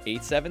 That's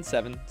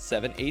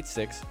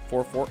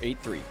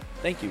 877-786-4483.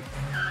 Thank you.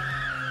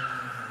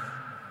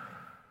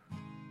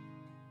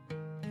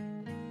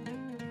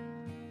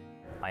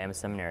 I am a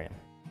seminarian.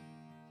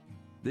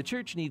 The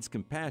church needs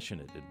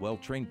compassionate and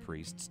well-trained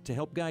priests to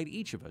help guide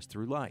each of us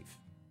through life.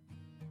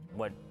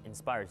 What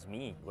inspires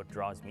me, what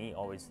draws me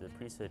always to the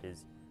priesthood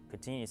is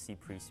continue to see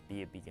priests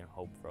be a beacon of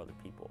hope for other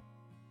people.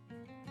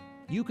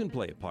 You can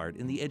play a part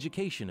in the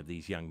education of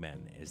these young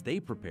men as they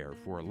prepare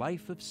for a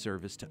life of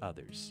service to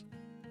others.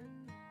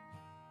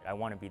 I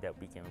want to be that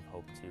beacon of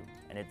hope too,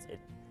 and it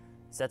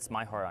sets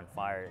my heart on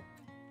fire.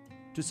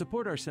 To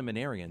support our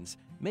seminarians,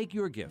 make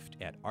your gift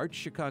at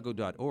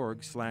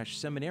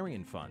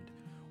archchicago.org/seminarian fund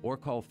or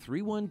call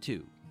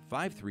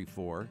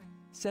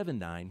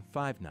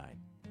 312-534-7959.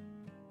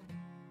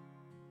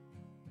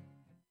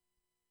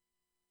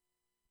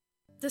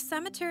 The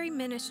cemetery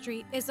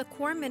ministry is a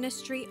core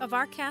ministry of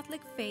our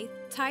Catholic faith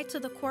tied to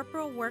the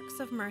corporal works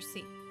of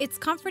mercy. It's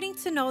comforting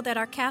to know that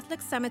our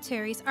Catholic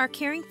cemeteries are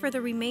caring for the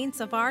remains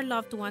of our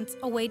loved ones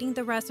awaiting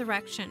the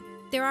resurrection.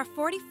 There are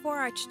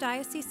 44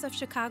 Archdiocese of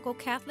Chicago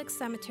Catholic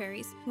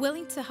cemeteries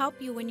willing to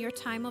help you in your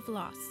time of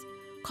loss.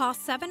 Call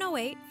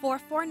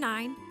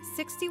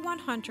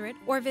 708-449-6100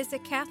 or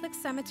visit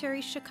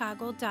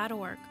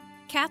CatholicCemeteriesChicago.org.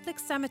 Catholic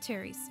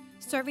Cemeteries,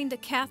 serving the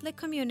Catholic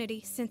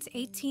community since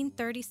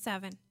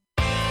 1837.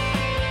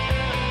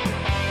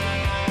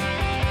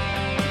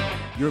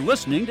 You're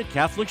listening to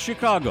Catholic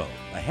Chicago.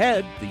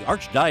 Ahead, the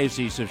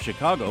Archdiocese of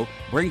Chicago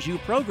brings you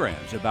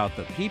programs about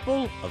the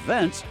people,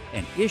 events,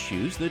 and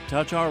issues that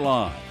touch our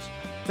lives.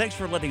 Thanks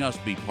for letting us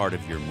be part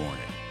of your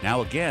morning.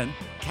 Now again,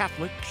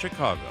 Catholic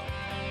Chicago.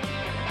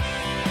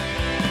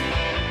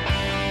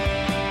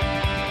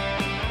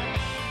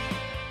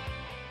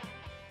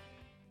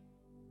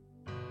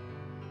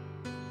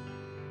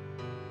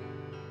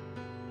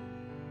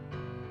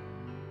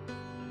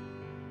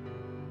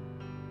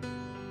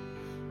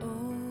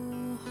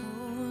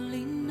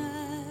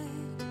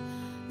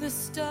 The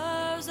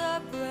stars are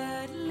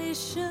brightly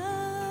shining.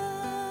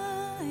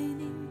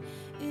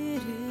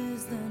 It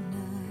is the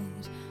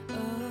night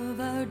of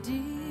our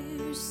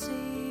dear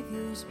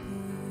Savior's birth.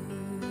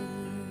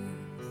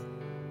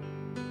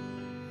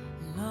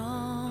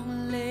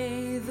 Long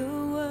lay the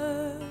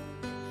world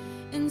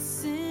in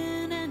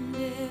sin and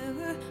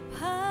error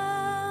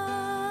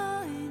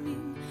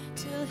pining,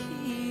 till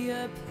He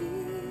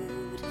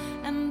appeared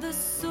and the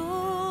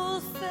soul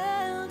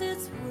felt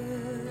its worth.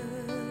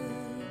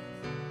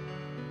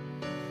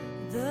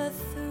 The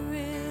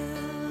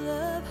thrill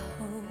of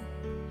hope,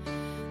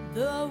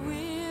 the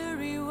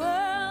weary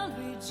world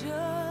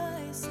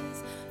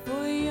rejoices,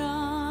 for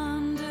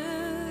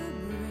yonder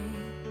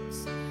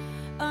breaks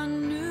a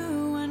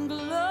new and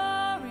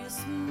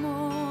glorious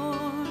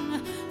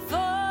morn. Fall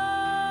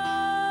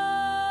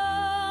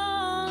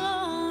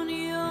on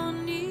your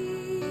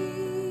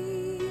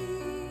knees,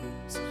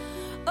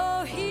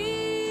 oh hear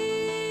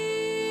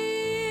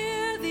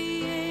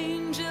the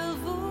angel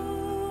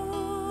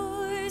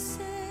voices.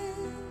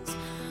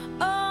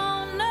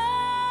 All night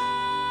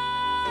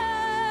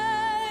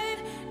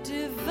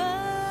divine,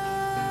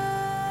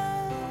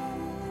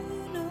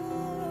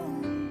 all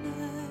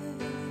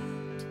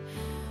night,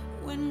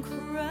 when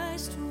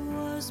Christ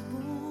was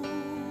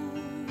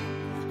born.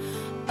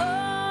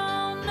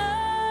 All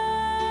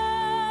night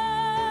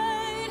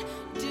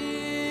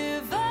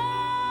divine,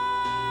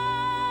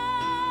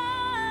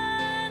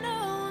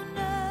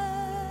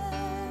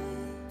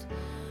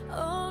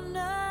 all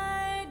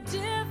night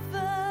divine.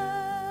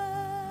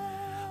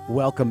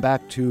 Welcome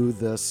back to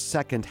the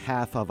second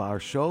half of our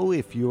show.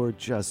 If you're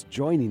just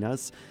joining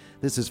us,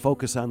 this is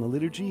Focus on the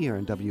Liturgy here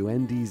on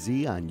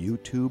WNDZ on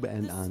YouTube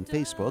and on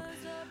Facebook.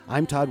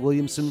 I'm Todd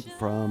Williamson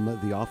from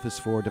the Office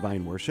for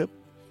Divine Worship.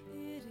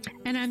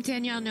 And I'm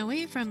Danielle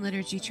Noe from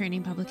Liturgy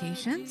Training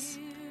Publications.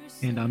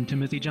 And I'm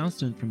Timothy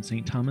Johnston from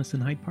St. Thomas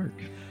in Hyde Park.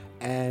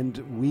 And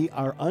we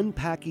are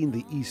unpacking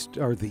the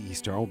Easter,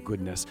 oh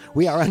goodness.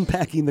 We are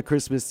unpacking the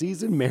Christmas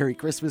season. Merry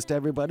Christmas to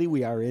everybody.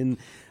 We are in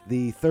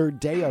the third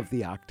day of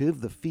the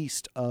octave, the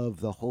Feast of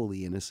the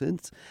Holy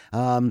Innocents.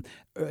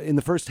 In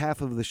the first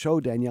half of the show,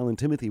 Danielle and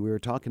Timothy, we were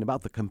talking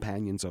about the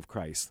companions of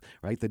Christ,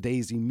 right? The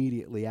days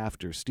immediately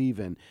after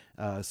Stephen,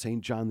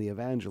 St. John the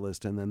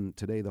Evangelist, and then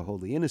today the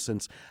Holy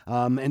Innocents.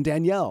 And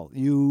Danielle,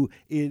 you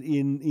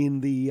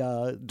in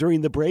the during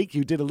the break,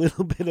 you did a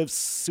little bit of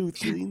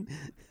soothing.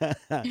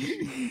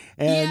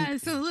 Yeah,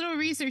 so a little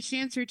research to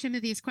answer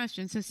Timothy's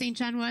question. So St.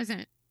 John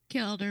wasn't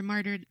killed or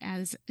martyred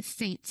as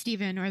St.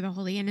 Stephen or the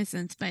Holy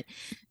Innocents, but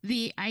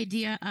the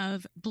idea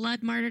of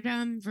blood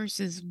martyrdom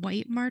versus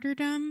white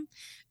martyrdom.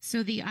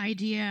 So the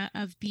idea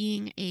of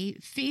being a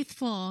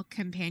faithful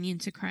companion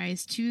to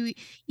Christ,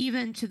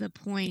 even to the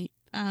point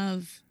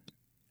of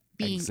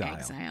being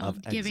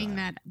exiled, giving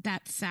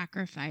that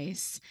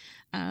sacrifice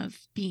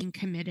of being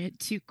committed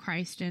to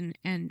Christ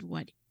and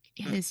what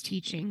his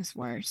teachings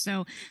were.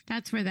 So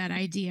that's where that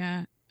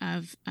idea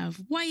of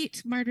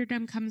white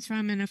martyrdom comes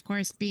from, and of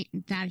course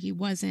that he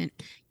wasn't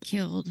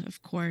killed,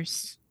 of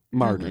course.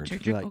 Martyred,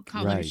 liturgical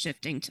color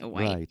shifting to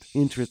white. Right,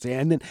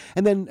 interesting.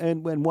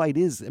 And when white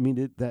is, I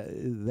mean,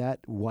 that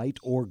white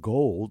or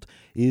gold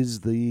is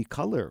the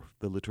color,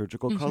 the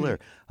liturgical color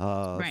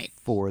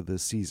for the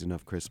season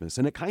of Christmas,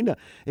 and it kind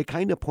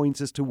of points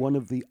us to one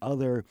of the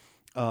other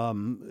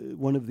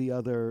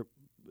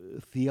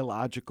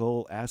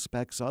theological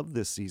aspects of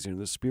this season,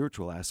 the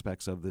spiritual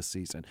aspects of this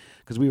season,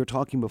 because we were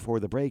talking before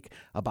the break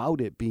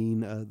about it being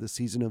the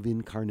season of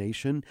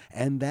incarnation,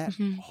 and that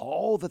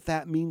all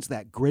that means,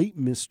 that great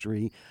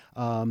mystery,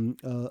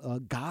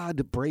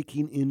 God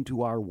breaking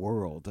into our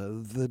world,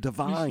 the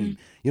divine.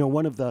 You know,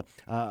 one of the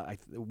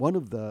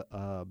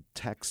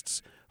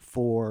texts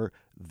for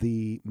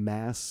the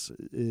Mass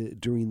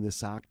during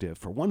this octave,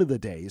 for one of the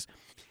days,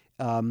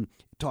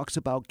 talks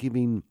about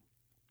giving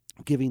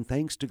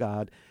thanks to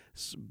God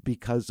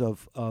because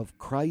of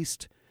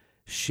Christ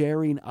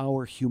sharing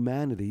our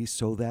humanity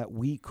so that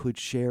we could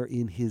share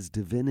in his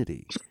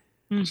divinity.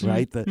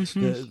 Right?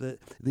 The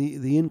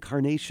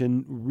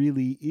incarnation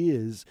really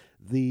is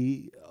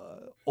the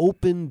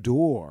open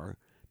door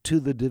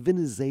to the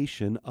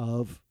divinization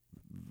of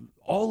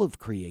all of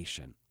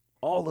creation.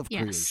 All of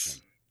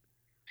creation.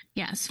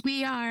 Yes,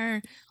 we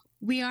are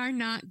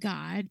not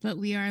God, but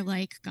we are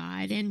like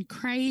God. And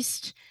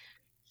Christ,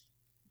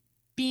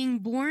 being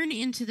born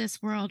into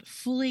this world,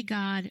 fully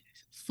God,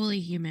 fully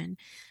human,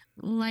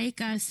 like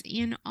us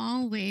in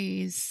all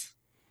ways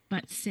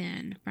but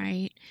sin,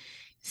 right?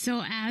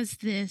 So as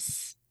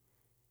this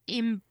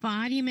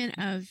embodiment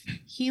of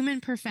human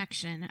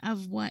perfection,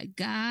 of what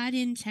God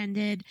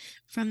intended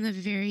from the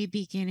very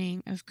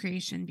beginning of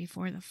creation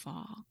before the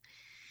fall,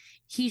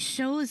 he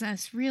shows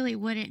us really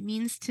what it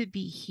means to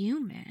be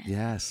human.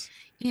 Yes.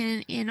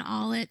 In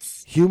all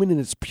its human in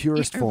its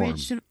purest form.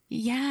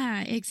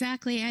 Yeah,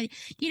 exactly.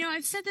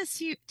 I've said this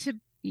to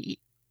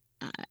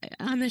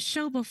on the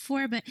show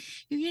before, but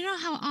you know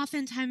how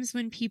oftentimes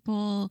when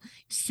people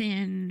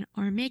sin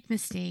or make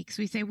mistakes,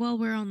 we say, "Well,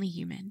 we're only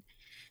human."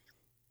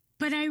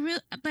 But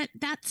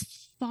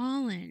that's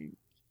fallen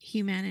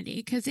humanity,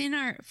 because in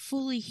our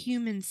fully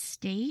human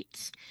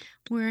state,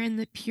 we're in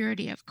the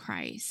purity of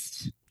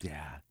Christ.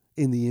 Yeah,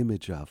 in the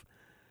image of.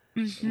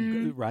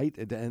 Right,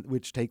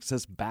 which takes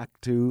us back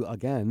to,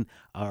 again,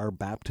 our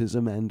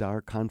baptism and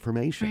our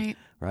confirmation.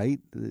 Right.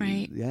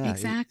 Yeah,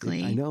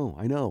 exactly. I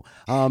know.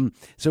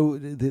 So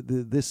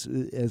this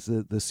as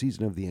the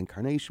season of the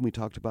incarnation, we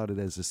talked about it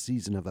as a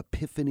season of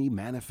epiphany,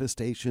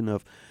 manifestation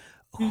of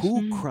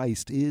who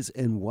Christ is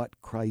and what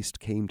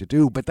Christ came to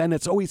do. But then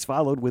it's always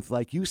followed with,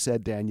 like you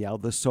said, Danielle,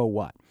 the so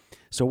what.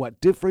 So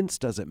what difference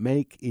does it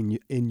make in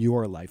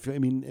your life? I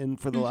mean, and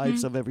for the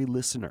lives of every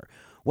listener.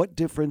 What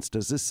difference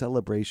does this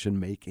celebration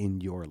make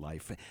in your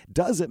life?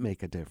 Does it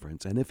make a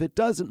difference? And if it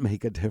doesn't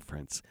make a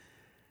difference,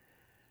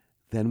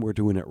 then we're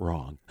doing it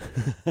wrong.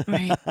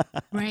 Right.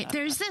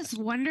 There's this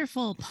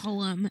wonderful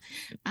poem,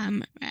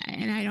 and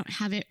I don't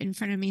have it in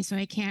front of me, so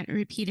I can't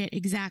repeat it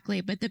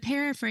exactly. But the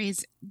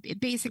paraphrase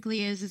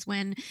basically is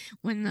when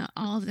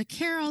all of the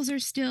carols are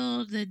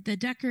stilled, the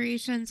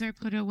decorations are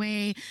put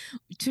away.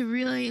 To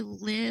really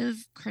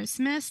live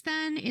Christmas,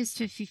 then, is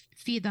to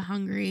feed the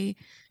hungry,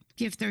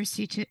 give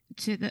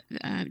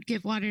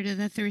give water to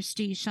the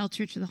thirsty,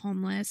 shelter to the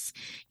homeless.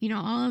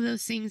 All of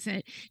those things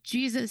that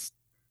Jesus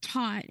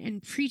taught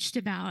and preached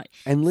about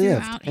and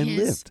throughout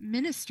his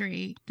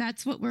ministry.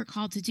 That's what we're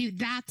called to do.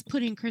 That's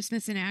putting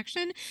Christmas in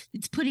action.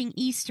 It's putting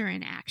Easter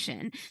in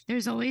action.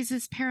 There's always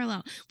this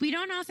parallel. We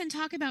don't often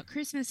talk about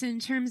Christmas in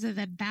terms of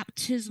a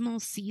baptismal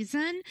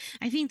season.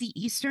 I think the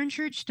Eastern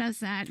Church does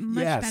that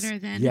much better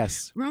than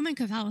Roman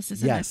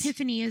Catholicism.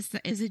 Epiphany is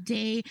a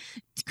day.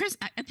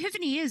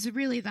 Epiphany is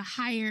really the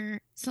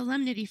higher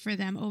solemnity for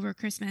them over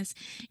Christmas,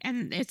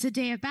 and it's a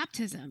day of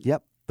baptism.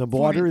 Yep. The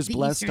water is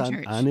blessed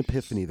on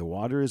Epiphany. The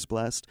water is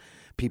blessed.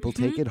 People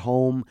take it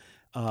home.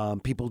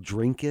 People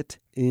drink it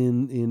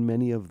in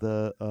many of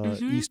the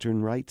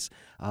Eastern rites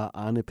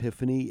on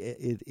Epiphany.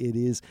 It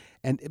is,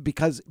 and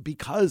because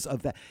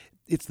of that,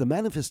 it's the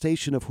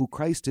manifestation of who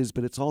Christ is,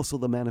 but it's also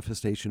the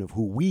manifestation of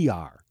who we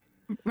are.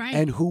 Right.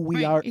 And who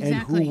we are, exactly.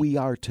 And who we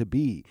are to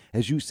be,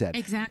 as you said.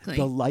 Exactly.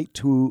 The light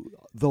to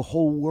the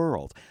whole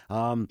world.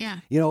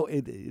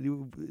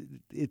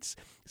 It's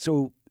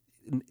so.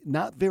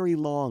 Not very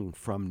long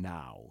from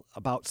now,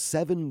 about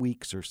 7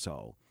 weeks or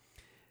so,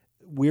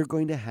 we're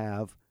going to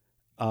have,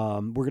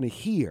 we're going to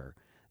hear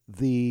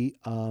the,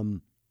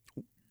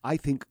 I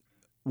think,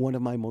 one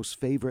of my most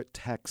favorite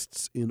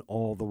texts in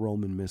all the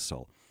Roman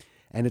Missal.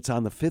 And it's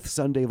on the 5th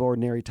Sunday of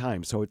Ordinary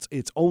Time. So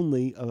it's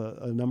only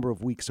a number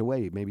of weeks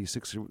away, maybe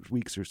 6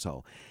 weeks or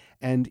so.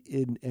 And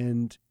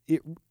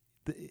it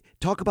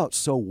talk about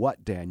so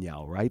what,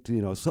 Danielle, right?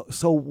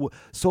 So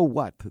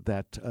what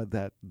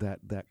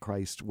that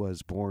Christ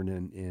was born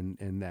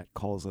and that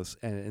calls us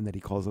and that he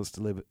calls us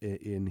to live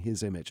in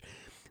his image.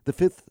 The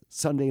fifth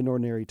Sunday in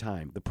Ordinary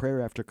Time, the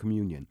prayer after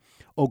communion.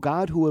 O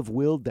God, who have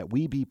willed that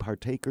we be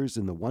partakers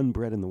in the one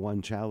bread and the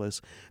one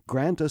chalice,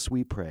 grant us,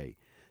 we pray,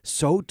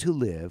 so to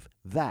live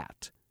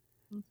that,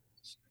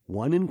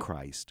 one in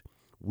Christ,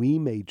 we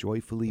may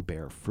joyfully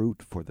bear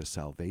fruit for the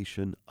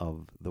salvation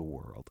of the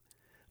world.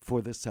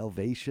 For the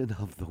salvation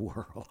of the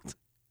world.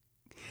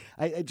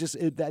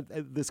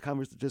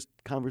 This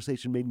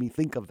conversation made me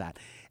think of that.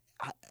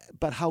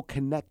 But how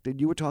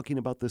connected, you were talking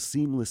about the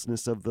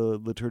seamlessness of the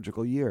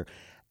liturgical year.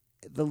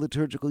 The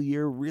liturgical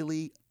year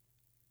really,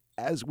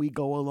 as we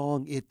go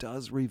along, it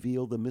does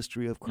reveal the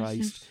mystery of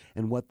Christ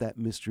and what that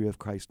mystery of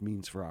Christ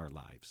means for our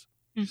lives.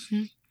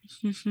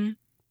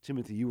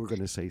 Timothy, you were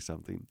going to say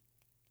something.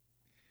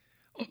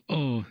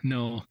 Oh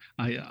no,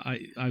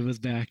 I was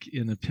back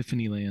in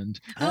Epiphany land.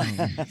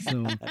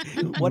 So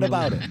what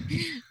about it?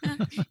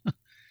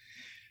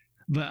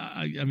 But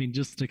I mean,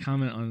 just to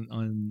comment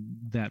on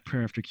that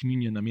prayer after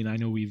communion. I mean, I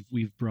know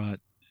we've brought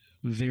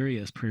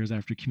various prayers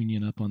after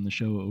communion up on the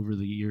show over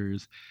the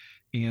years,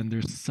 and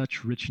there's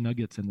such rich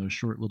nuggets in those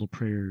short little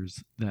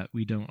prayers that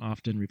we don't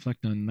often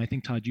reflect on. And I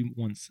think, Todd, you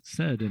once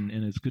said, and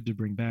it's good to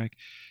bring back,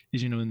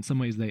 is, in some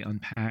ways they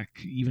unpack,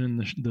 even in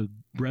the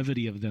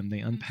brevity of them, they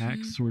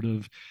unpack sort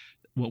of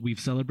what we've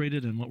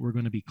celebrated and what we're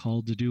going to be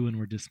called to do when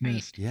we're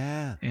dismissed. Right.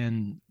 Yeah.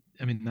 And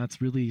I mean,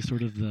 that's really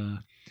sort of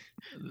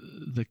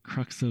the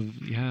crux of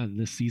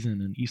this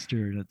season and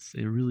Easter.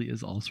 It really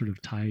is all sort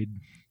of tied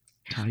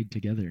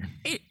together.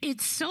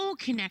 It's so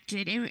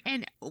connected,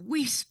 and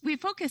we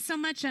focus so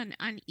much on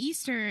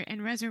Easter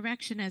and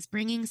resurrection as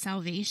bringing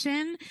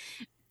salvation.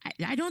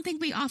 I don't think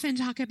we often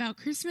talk about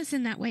Christmas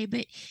in that way,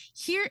 but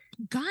here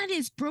God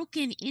is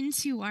broken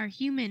into our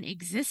human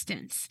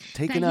existence,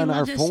 taking on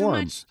our forms. So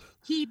much,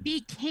 he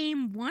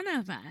became one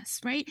of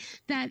us, right?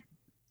 That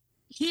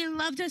he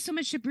loved us so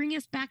much to bring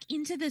us back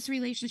into this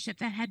relationship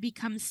that had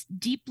become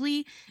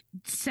deeply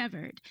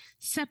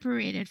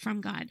separated from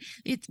God.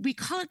 We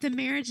call it the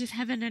marriage of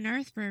heaven and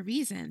earth for a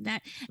reason,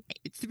 that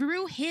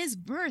through his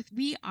birth,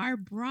 we are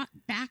brought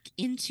back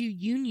into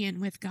union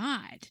with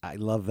God. I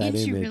love that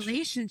into image.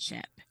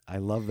 Relationship. I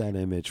love that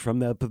image from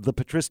the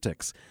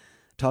patristics.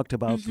 Talked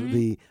about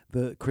the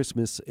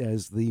Christmas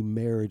as the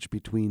marriage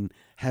between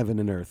heaven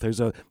and earth. There's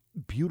a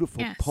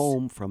beautiful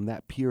poem from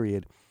that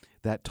period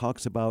that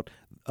talks about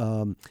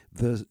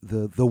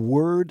the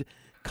word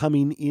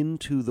coming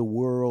into the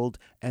world,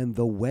 and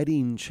the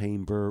wedding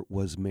chamber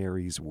was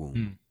Mary's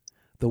womb.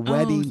 The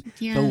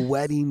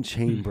wedding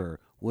chamber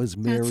was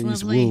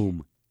Mary's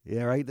womb.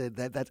 Yeah, right.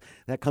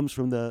 That comes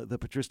from the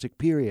patristic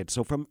period.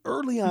 So from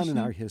early on in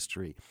our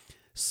history,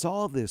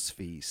 saw this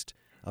feast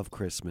of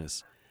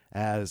Christmas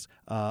as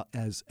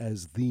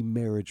the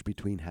marriage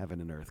between heaven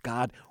and earth.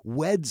 God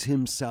weds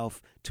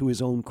himself to his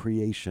own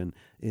creation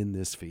in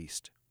this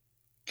feast.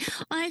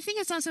 Well, I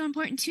think it's also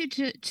important, too,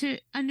 to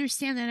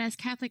understand that as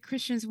Catholic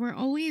Christians, we're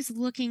always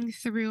looking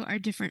through our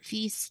different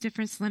feasts,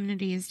 different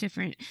solemnities,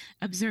 different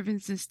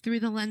observances through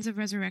the lens of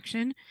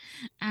resurrection.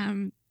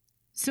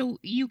 So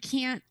you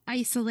can't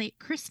isolate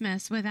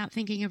Christmas without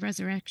thinking of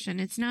resurrection.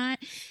 It's not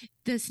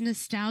this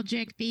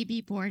nostalgic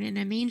baby born in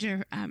a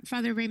manger.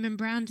 Father Raymond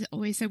Brown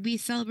always said we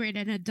celebrate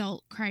an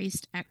adult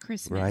Christ at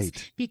Christmas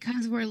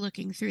because we're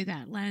looking through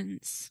that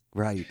lens.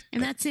 Right.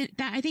 And that's it.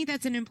 I think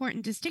that's an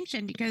important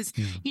distinction because,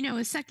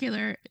 as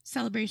secular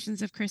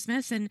celebrations of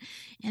Christmas, and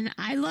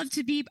I love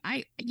to be,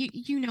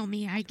 you know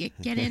me, I get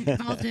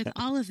involved in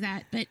all of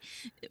that, but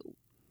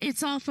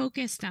it's all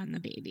focused on the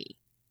baby.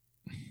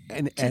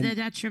 And the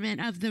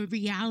detriment of the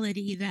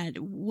reality that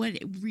what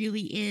it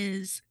really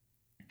is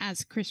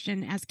as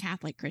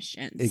Catholic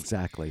Christians.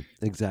 Exactly.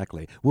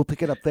 We'll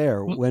pick it up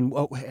there.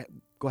 Go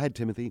ahead,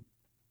 Timothy.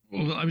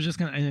 Well, I was just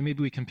going to, and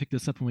maybe we can pick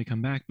this up when we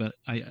come back, but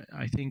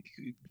I think,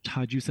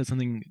 Todd, you said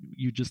something,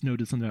 you just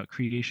noted something about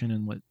creation,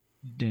 and what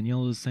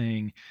Danielle is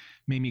saying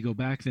made me go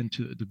back then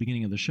to the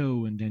beginning of the show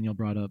when Danielle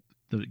brought up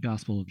the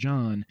Gospel of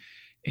John.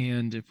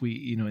 And if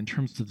we, in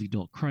terms of the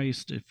adult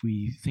Christ, if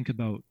we think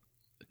about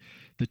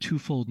the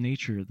twofold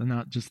nature,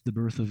 not just the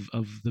birth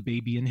of the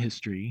baby in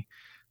history,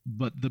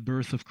 but the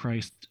birth of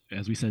Christ,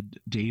 as we said,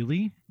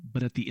 daily,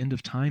 but at the end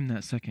of time,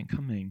 that second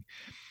coming.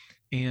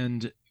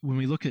 And when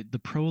we look at the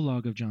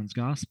prologue of John's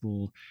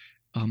Gospel,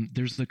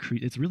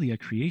 it's really a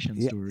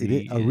creation story. It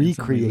is a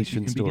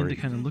recreation story. You can begin to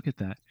kind of look at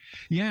that.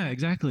 Yeah,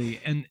 exactly.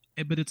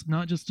 But it's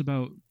not just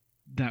about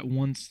that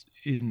once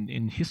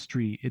in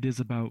history. It is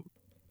about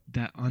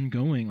that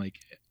ongoing, like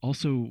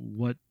also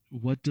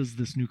what does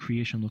this new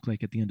creation look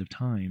like at the end of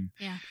time?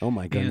 Yeah. Oh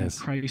my goodness.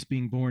 And Christ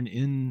being born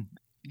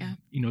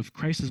if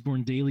Christ is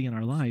born daily in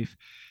our life.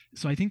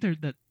 So I think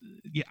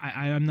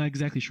I'm not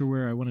exactly sure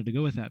where I wanted to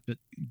go with that,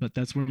 but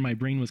that's where my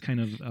brain was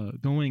kind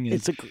of going.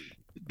 Is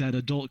that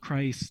adult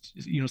Christ?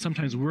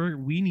 Sometimes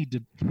we need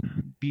to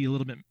be a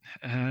little bit.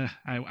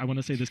 I want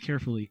to say this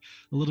carefully,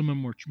 a little bit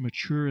more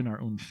mature in our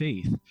own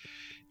faith,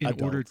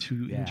 in order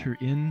to enter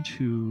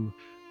into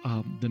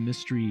the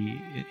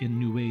mystery in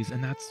new ways.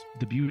 And that's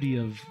the beauty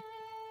of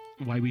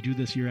why we do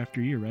this year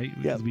after year, right?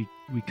 Yeah.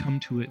 We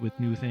come to it with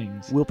new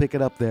things. We'll pick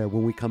it up there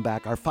when we come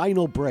back. Our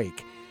final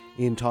break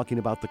in talking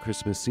about the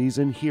Christmas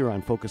season here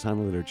on Focus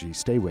on Liturgy.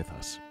 Stay with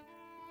us.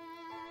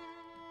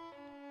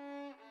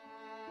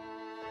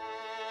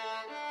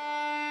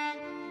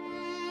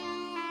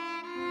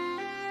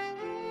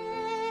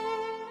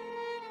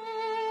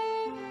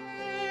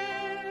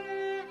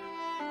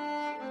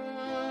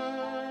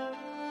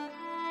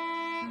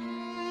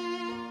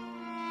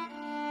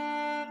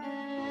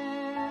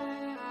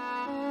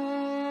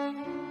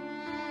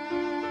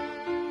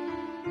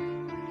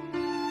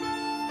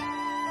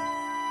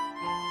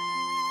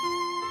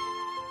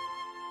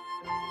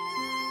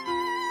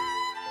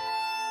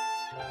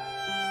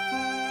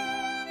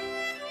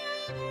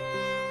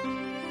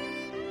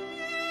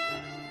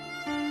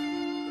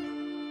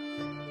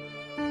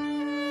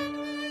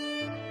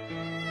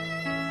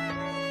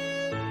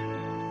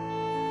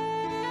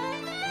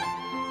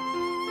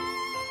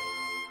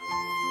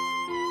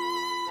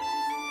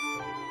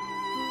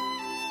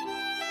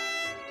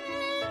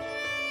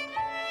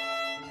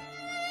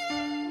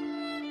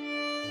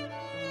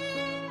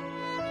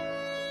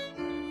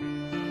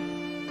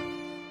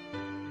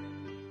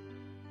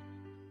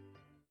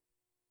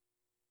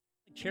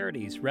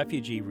 Charities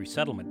Refugee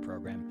Resettlement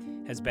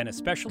Program has been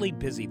especially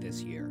busy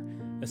this year,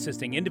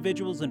 assisting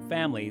individuals and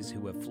families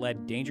who have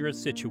fled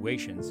dangerous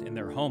situations in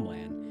their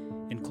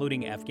homeland,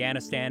 including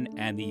Afghanistan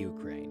and the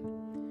Ukraine.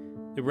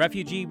 The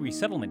Refugee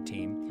Resettlement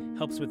Team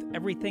helps with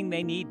everything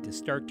they need to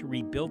start to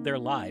rebuild their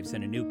lives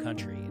in a new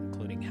country,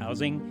 including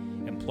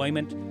housing,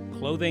 employment,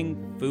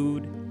 clothing,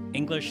 food,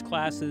 English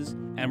classes,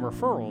 and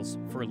referrals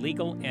for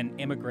legal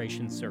and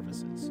immigration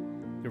services.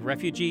 The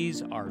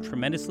refugees are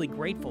tremendously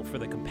grateful for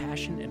the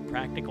compassion and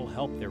practical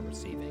help they're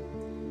receiving,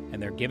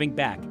 and they're giving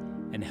back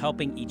and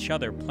helping each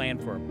other plan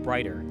for a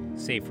brighter,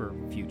 safer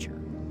future.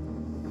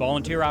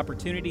 Volunteer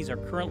opportunities are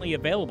currently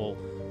available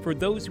for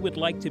those who would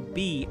like to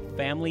be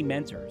family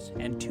mentors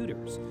and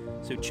tutors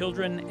so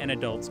children and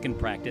adults can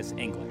practice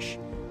English.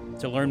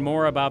 To learn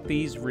more about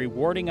these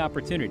rewarding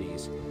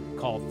opportunities,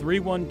 call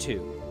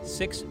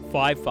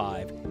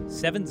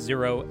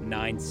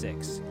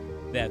 312-655-7096.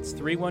 That's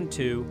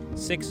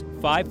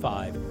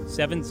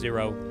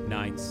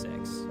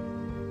 312-655-7096.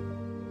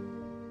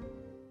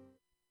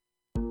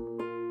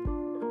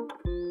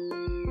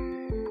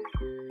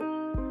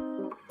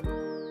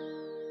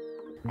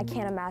 I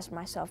can't imagine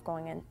myself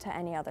going into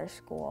any other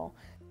school.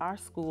 Our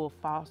school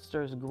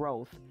fosters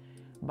growth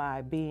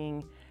by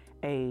being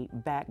a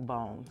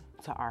backbone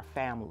to our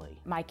family.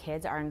 My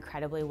kids are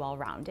incredibly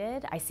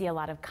well-rounded. I see a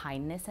lot of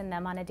kindness in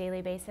them on a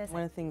daily basis.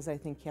 One of the things I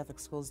think Catholic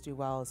schools do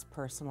well is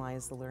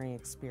personalize the learning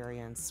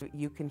experience.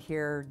 You can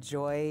hear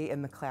joy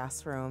in the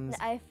classrooms.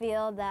 I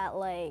feel that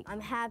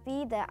I'm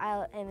happy that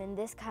I am in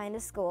this kind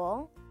of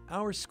school.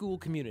 Our school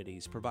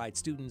communities provide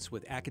students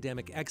with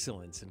academic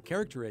excellence and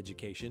character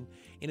education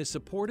in a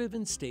supportive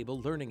and stable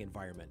learning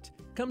environment.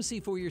 Come see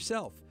for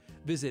yourself.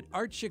 Visit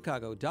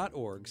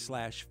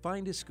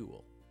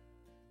archchicago.org/findaschool.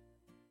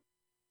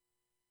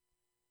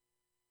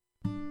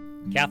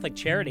 Catholic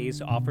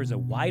Charities offers a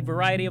wide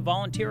variety of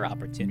volunteer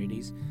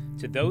opportunities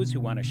to those who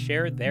want to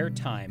share their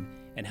time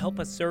and help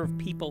us serve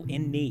people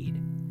in need.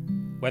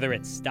 Whether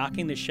it's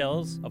stocking the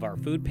shelves of our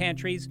food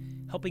pantries,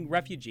 helping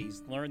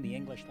refugees learn the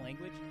English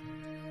language.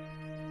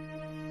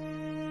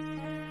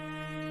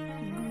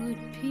 Good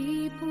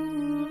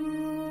people,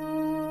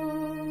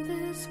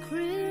 this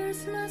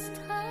Christmas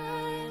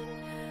time,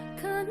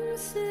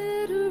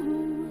 consider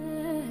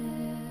well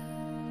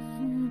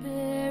and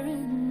bear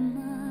in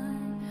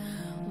mind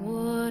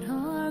what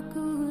our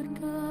good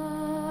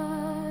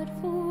God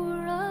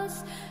for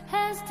us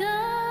has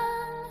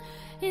done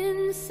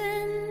in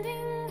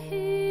sending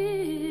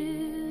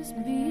His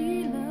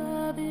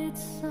beloved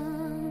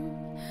Son.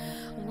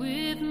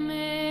 With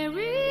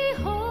Mary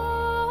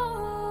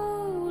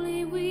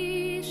holy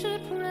we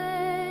should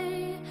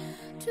pray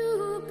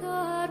to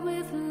God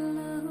with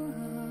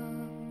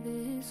love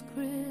this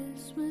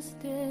Christmas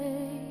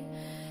day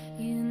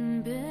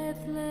in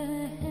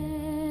Bethlehem.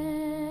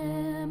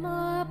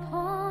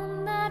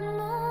 Upon that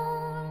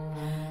morn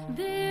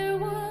there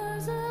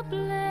was a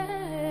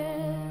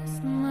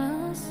blessed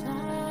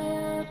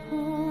Messiah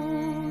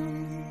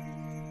born.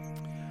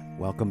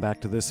 Welcome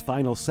back to this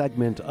final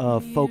segment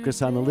of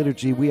Focus on the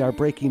Liturgy. We are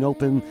breaking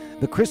open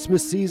the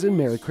Christmas season.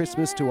 Merry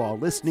Christmas to all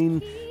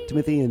listening.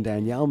 Timothy and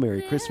Danielle,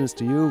 Merry Christmas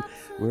to you.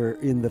 We're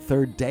in the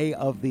third day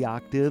of the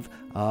octave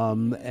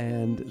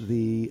and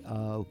the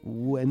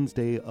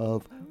Wednesday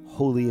of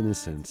Holy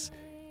Innocents.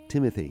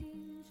 Timothy.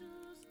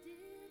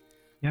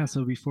 Yeah,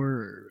 so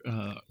before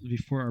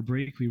our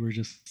break, we were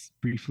just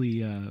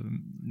briefly I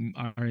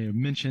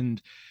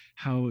mentioned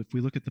how if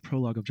we look at the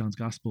prologue of John's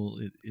Gospel,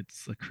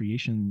 it's a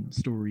creation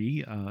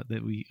story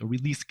that we at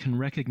least can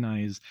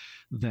recognize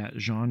that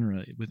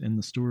genre within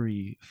the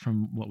story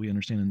from what we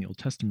understand in the Old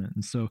Testament.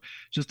 And so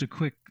just a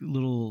quick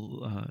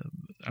little,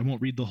 I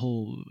won't read the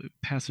whole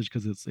passage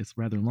because it's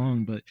rather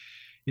long, but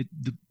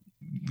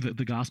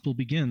the gospel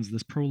begins,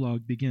 this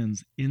prologue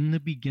begins, in the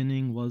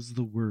beginning was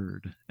the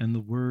Word, and the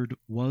Word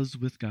was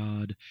with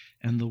God,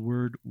 and the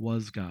Word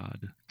was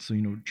God. So,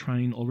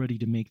 trying already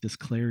to make this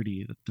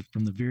clarity that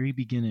from the very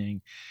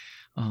beginning,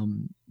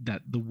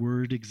 that the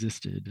Word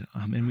existed.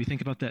 And we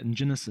think about that in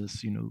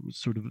Genesis,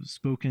 sort of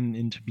spoken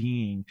into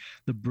being,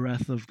 the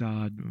breath of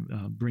God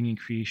bringing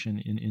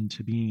creation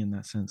into being in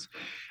that sense.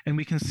 And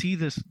we can see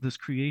this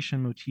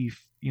creation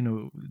motif,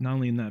 not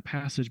only in that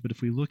passage, but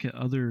if we look at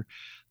other,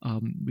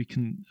 we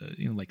can,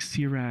 like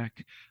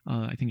Sirach,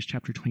 I think it's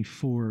chapter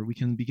 24, we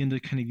can begin to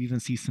kind of even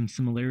see some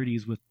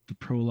similarities with the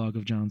prologue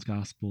of John's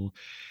Gospel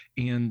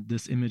and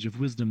this image of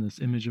wisdom, this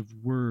image of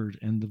word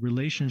and the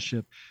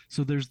relationship.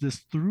 So there's this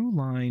through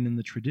line in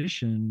the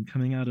tradition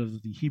coming out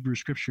of the Hebrew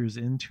scriptures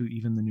into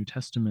even the New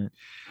Testament,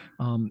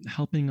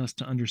 helping us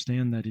to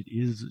understand that it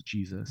is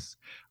Jesus,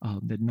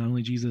 that not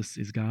only Jesus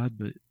is God,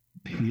 but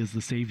he is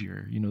the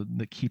Savior,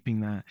 the keeping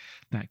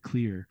that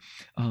clear.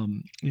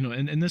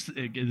 And this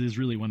it is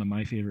really one of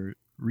my favorite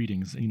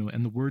readings,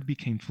 and the Word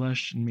became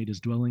flesh and made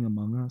his dwelling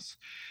among us.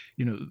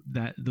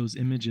 That those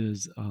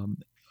images,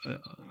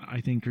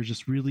 I think, are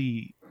just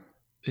really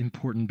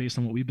important based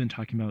on what we've been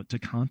talking about to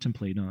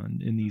contemplate on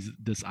in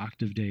this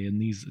octave day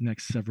and these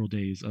next several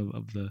days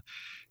of the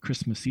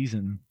Christmas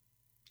season.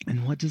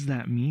 And what does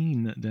that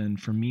mean then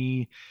for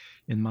me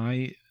in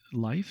my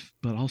life,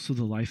 but also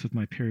the life of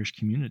my parish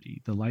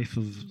community, the life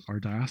of our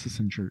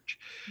diocesan church,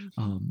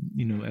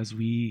 as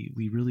we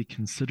really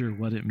consider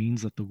what it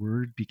means that the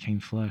Word became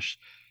flesh,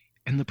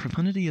 and the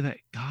profundity of that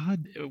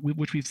God,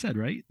 which we've said,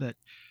 right, that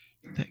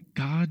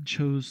God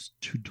chose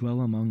to dwell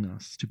among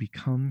us, to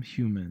become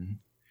human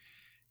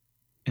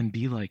and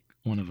be like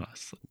one of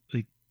us.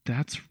 Like,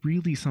 that's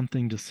really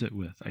something to sit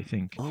with, I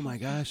think. Oh my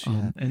gosh.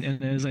 Yeah.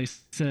 And as I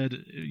said,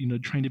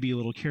 trying to be a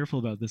little careful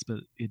about this, but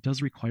it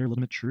does require a little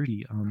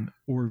maturity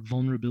or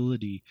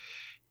vulnerability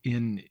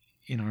in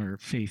our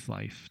faith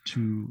life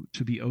to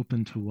be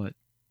open to what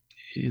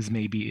is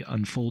maybe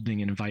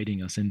unfolding and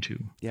inviting us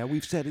into. Yeah,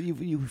 we've said it,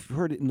 you've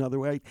heard it another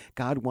way.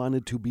 God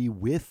wanted to be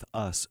with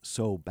us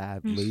so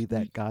badly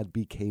that God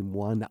became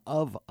one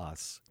of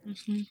us.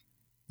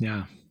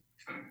 Yeah.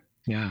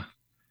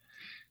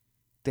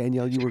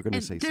 Danielle, you were going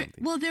to say something.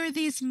 Well, there are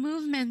these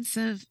movements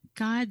of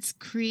God's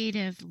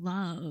creative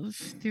love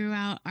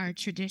throughout our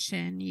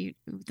tradition.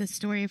 The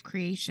story of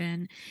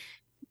creation,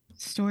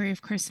 story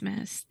of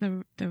Christmas,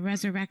 the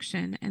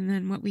resurrection, and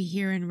then what we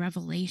hear in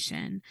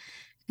Revelation.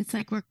 It's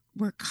like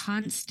we're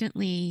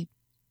constantly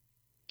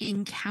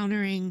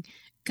encountering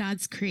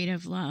God's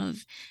creative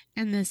love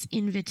and this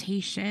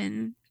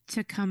invitation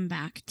to come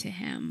back to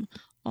him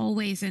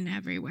always and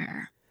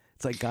everywhere.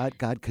 It's like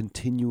God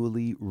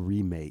continually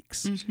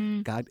remakes.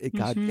 God,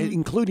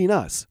 including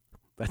us.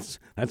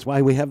 That's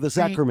why we have the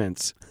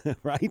sacraments,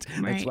 right?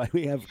 That's why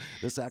we have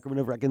the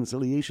sacrament of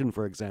reconciliation,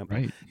 for example.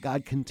 Right.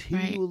 God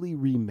continually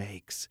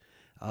remakes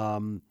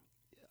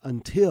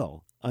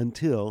until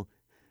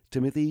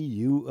Timothy,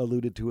 you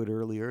alluded to it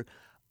earlier,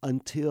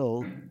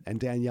 until, and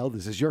Danielle,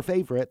 this is your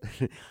favorite,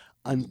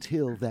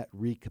 until that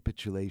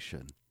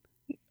recapitulation.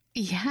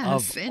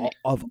 Yes.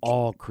 Of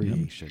all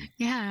creation.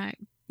 Yeah.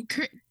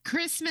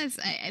 Christmas,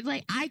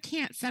 I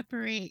can't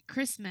separate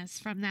Christmas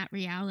from that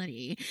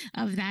reality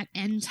of that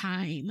end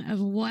time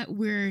of what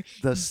we're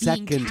the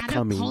second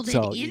coming.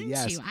 So, into.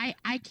 Yes.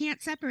 I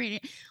can't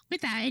separate it with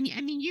that. And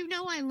I mean,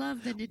 I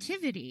love the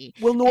nativity.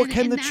 Well, nor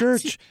can the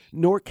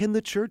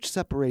church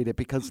separate it,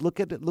 because look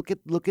at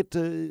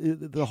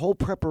the whole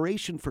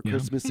preparation for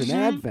Christmas and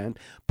Advent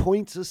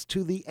points us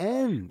to the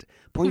end,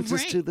 points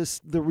us to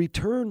the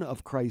return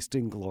of Christ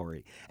in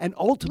glory, and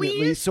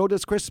ultimately so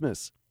does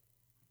Christmas.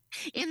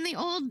 In the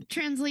old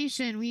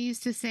translation, we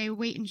used to say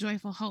wait in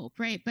joyful hope,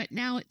 right? But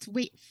now it's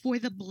wait for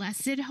the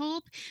blessed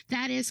hope.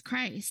 That is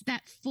Christ,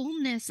 that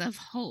fullness of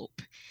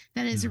hope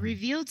that is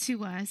revealed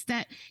to us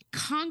that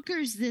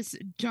conquers this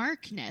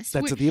darkness.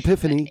 That's the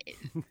Epiphany.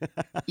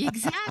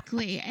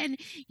 Exactly. And,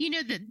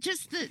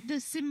 just the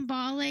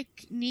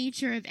symbolic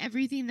nature of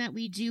everything that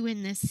we do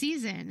in this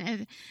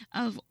season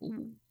of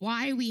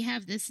why we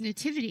have this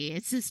nativity.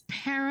 It's this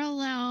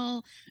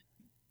parallel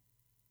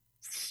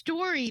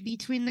story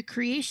between the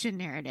creation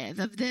narrative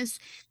of this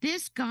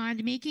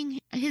God making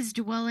his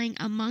dwelling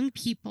among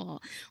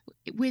people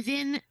with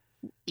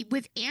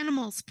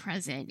animals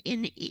present,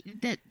 in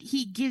that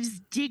he gives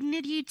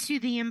dignity to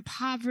the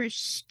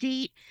impoverished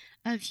state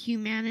of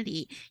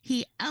humanity.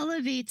 He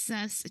elevates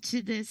us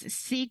to this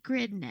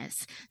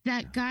sacredness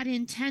that God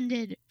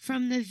intended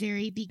from the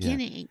very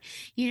beginning.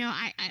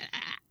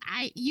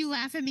 You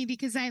laugh at me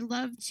because I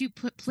love to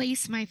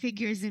place my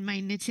figures in my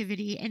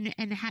nativity and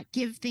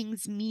give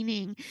things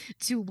meaning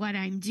to what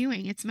I'm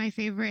doing. It's my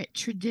favorite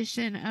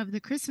tradition of the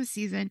Christmas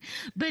season,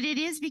 but it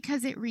is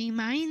because it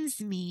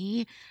reminds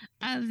me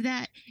of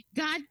that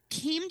God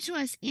came to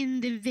us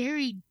in the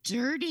very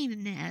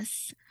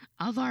dirtiness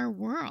of our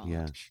world,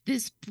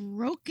 this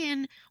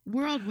broken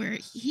world where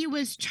he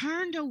was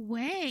turned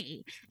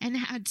away and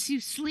had to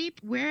sleep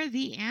where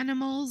the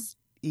animals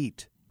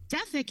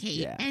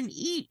defecate and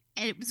eat.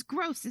 And it was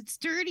gross. It's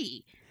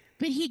dirty.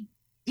 But he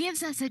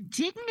gives us a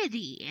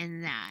dignity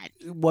in that.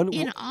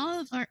 All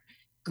of our...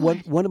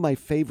 One of my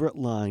favorite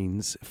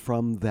lines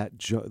from that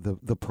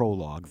the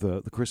prologue,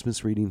 the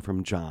Christmas reading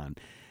from John,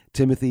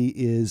 Timothy,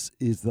 is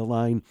the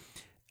line,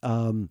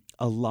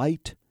 a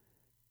light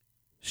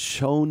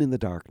shone in the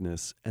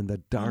darkness, and the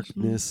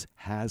darkness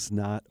has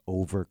not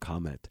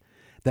overcome it.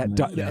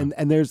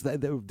 And there's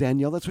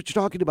Danielle, that's what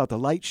you're talking about. The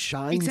light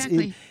shines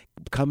in,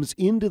 comes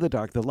into the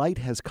dark. The light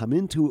has come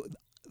into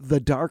the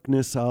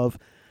darkness of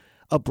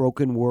a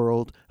broken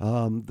world,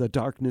 the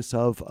darkness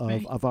of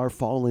our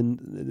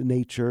fallen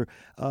nature,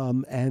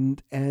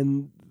 and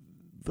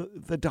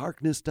the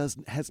darkness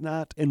has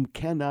not and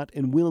cannot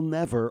and will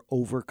never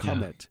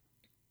overcome it.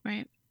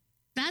 Right.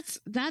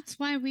 That's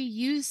why we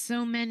use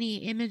so many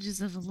images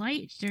of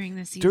light during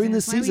the season. During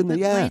the season, we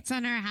put lights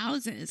on our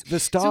houses. The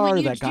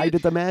star that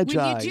guided the Magi.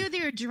 When you do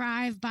their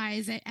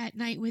drive-bys at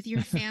night with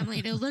your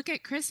family to look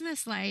at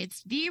Christmas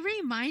lights, be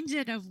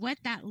reminded of what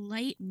that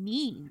light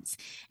means,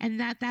 and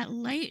that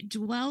light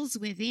dwells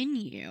within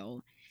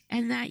you,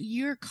 and that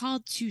you're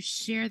called to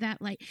share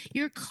that light.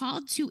 You're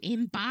called to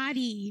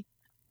embody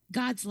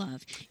God's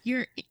love.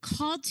 You're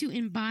called to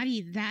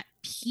embody that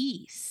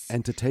peace.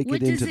 And to take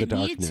it into the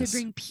darkness. What does it need to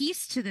bring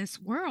peace to this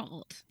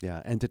world?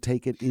 Yeah, and to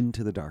take it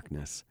into the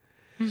darkness.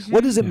 Mm-hmm.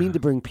 What does it mean to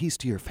bring peace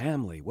to your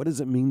family? What does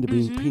it mean to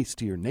bring peace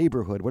to your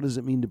neighborhood? What does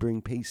it mean to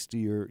bring peace to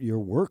your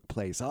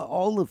workplace?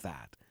 All of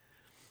that.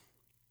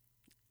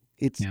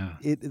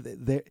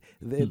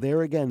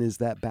 There again is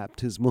that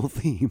baptismal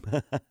theme,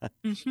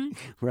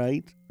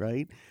 right?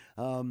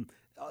 And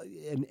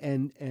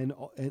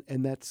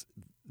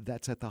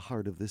that's at the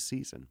heart of this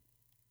season.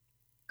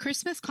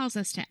 Christmas calls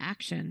us to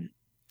action.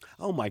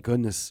 Oh my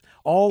goodness.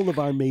 All of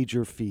our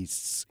major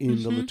feasts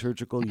in the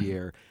liturgical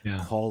year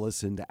call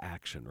us into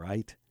action,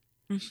 right?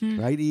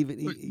 Right?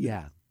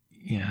 Yeah.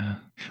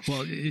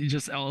 Well,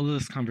 just all of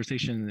this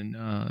conversation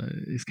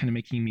is kind of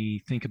making me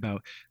think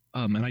about,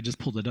 and I just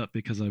pulled it up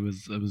because I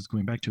was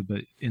going back to it,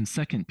 but in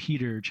 2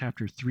 Peter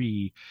chapter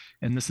 3,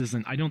 and this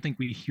isn't, I don't think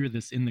we hear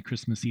this in the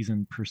Christmas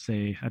season per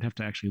se. I'd have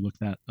to actually look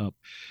that up.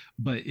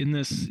 But in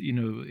this,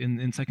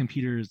 in 2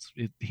 Peter,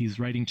 he's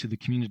writing to the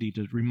community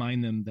to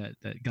remind them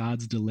that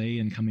God's delay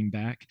in coming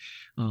back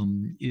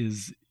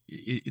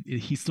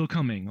he's still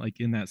coming, like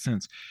in that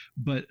sense.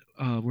 But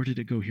where did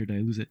it go here? Did I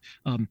lose it?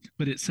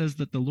 But it says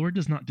that the Lord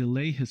does not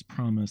delay his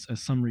promise,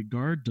 as some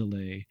regard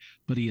delay,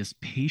 but he is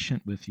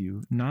patient with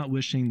you, not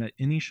wishing that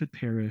any should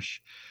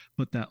perish,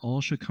 but that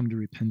all should come to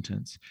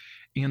repentance.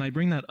 And I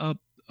bring that up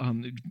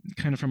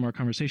kind of from our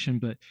conversation,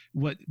 but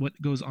what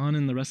goes on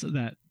in the rest of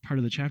that part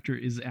of the chapter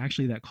is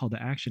actually that call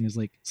to action is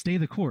like, stay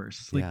the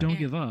course, like don't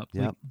give up.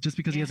 Like, just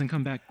because he hasn't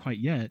come back quite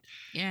yet.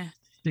 Yeah.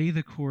 Stay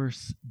the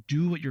course,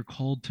 do what you're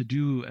called to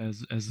do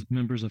as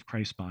members of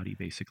Christ's body,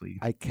 basically.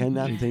 I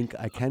cannot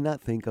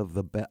think of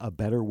a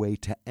better way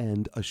to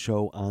end a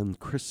show on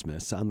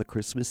Christmas, on the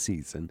Christmas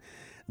season,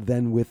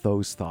 than with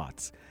those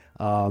thoughts.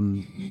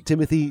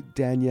 Timothy,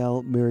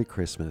 Danielle, Merry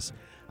Christmas.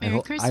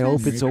 Merry Christmas.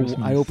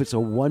 I hope it's a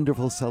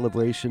wonderful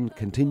celebration,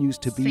 continues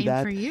to be Same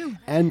that, for you.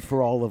 And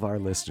for all of our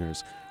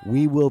listeners.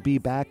 We will be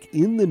back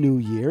in the new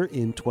year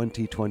in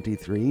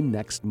 2023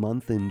 next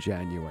month in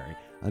January.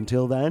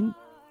 Until then,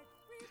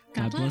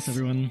 God bless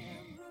everyone.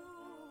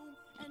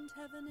 And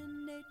heaven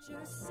and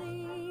nature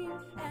sing,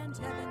 and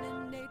heaven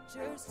and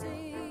nature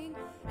sing,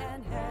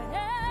 and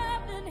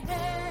heaven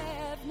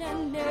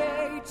and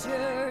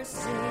nature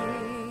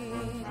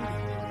sing.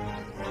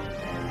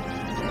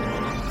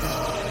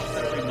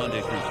 Every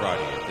Monday through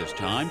Friday at this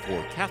time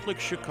for Catholic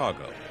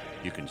Chicago.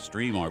 You can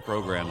stream our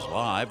programs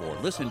live or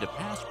listen to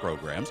past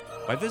programs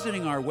by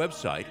visiting our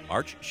website,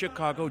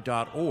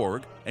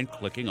 archchicago.org, and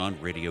clicking on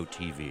Radio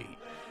TV.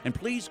 And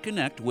please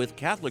connect with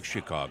Catholic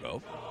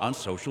Chicago on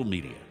social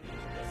media.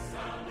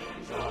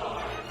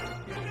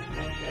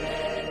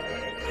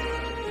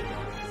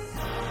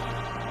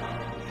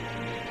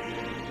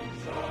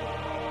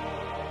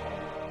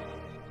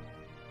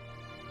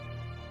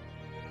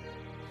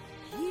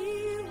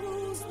 He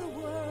rules the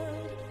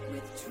world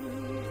with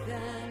truth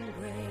and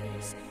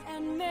grace,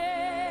 and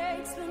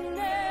makes the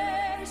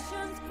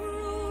nations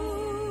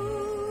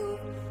prove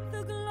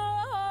the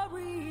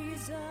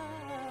glories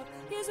of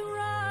his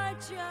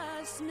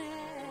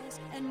righteousness,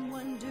 and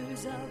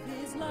wonders of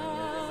his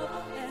love,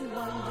 and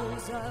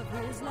wonders of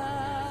his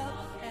love,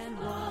 and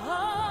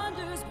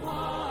wonders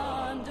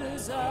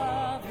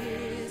of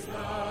his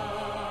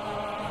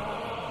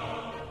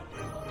love.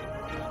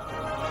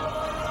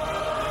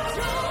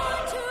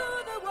 Joy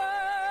to the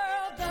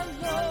world, the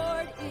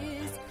Lord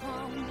is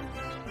come.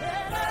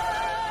 Let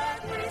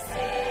earth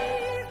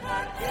receive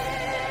her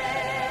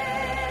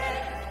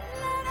King.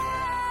 Let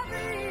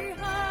every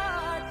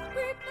heart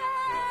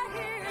prepare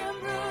him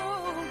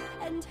room,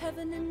 and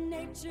heaven and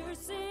nature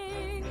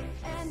sing,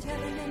 and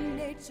heaven and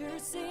nature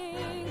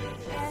sing,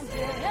 and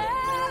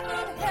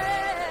heaven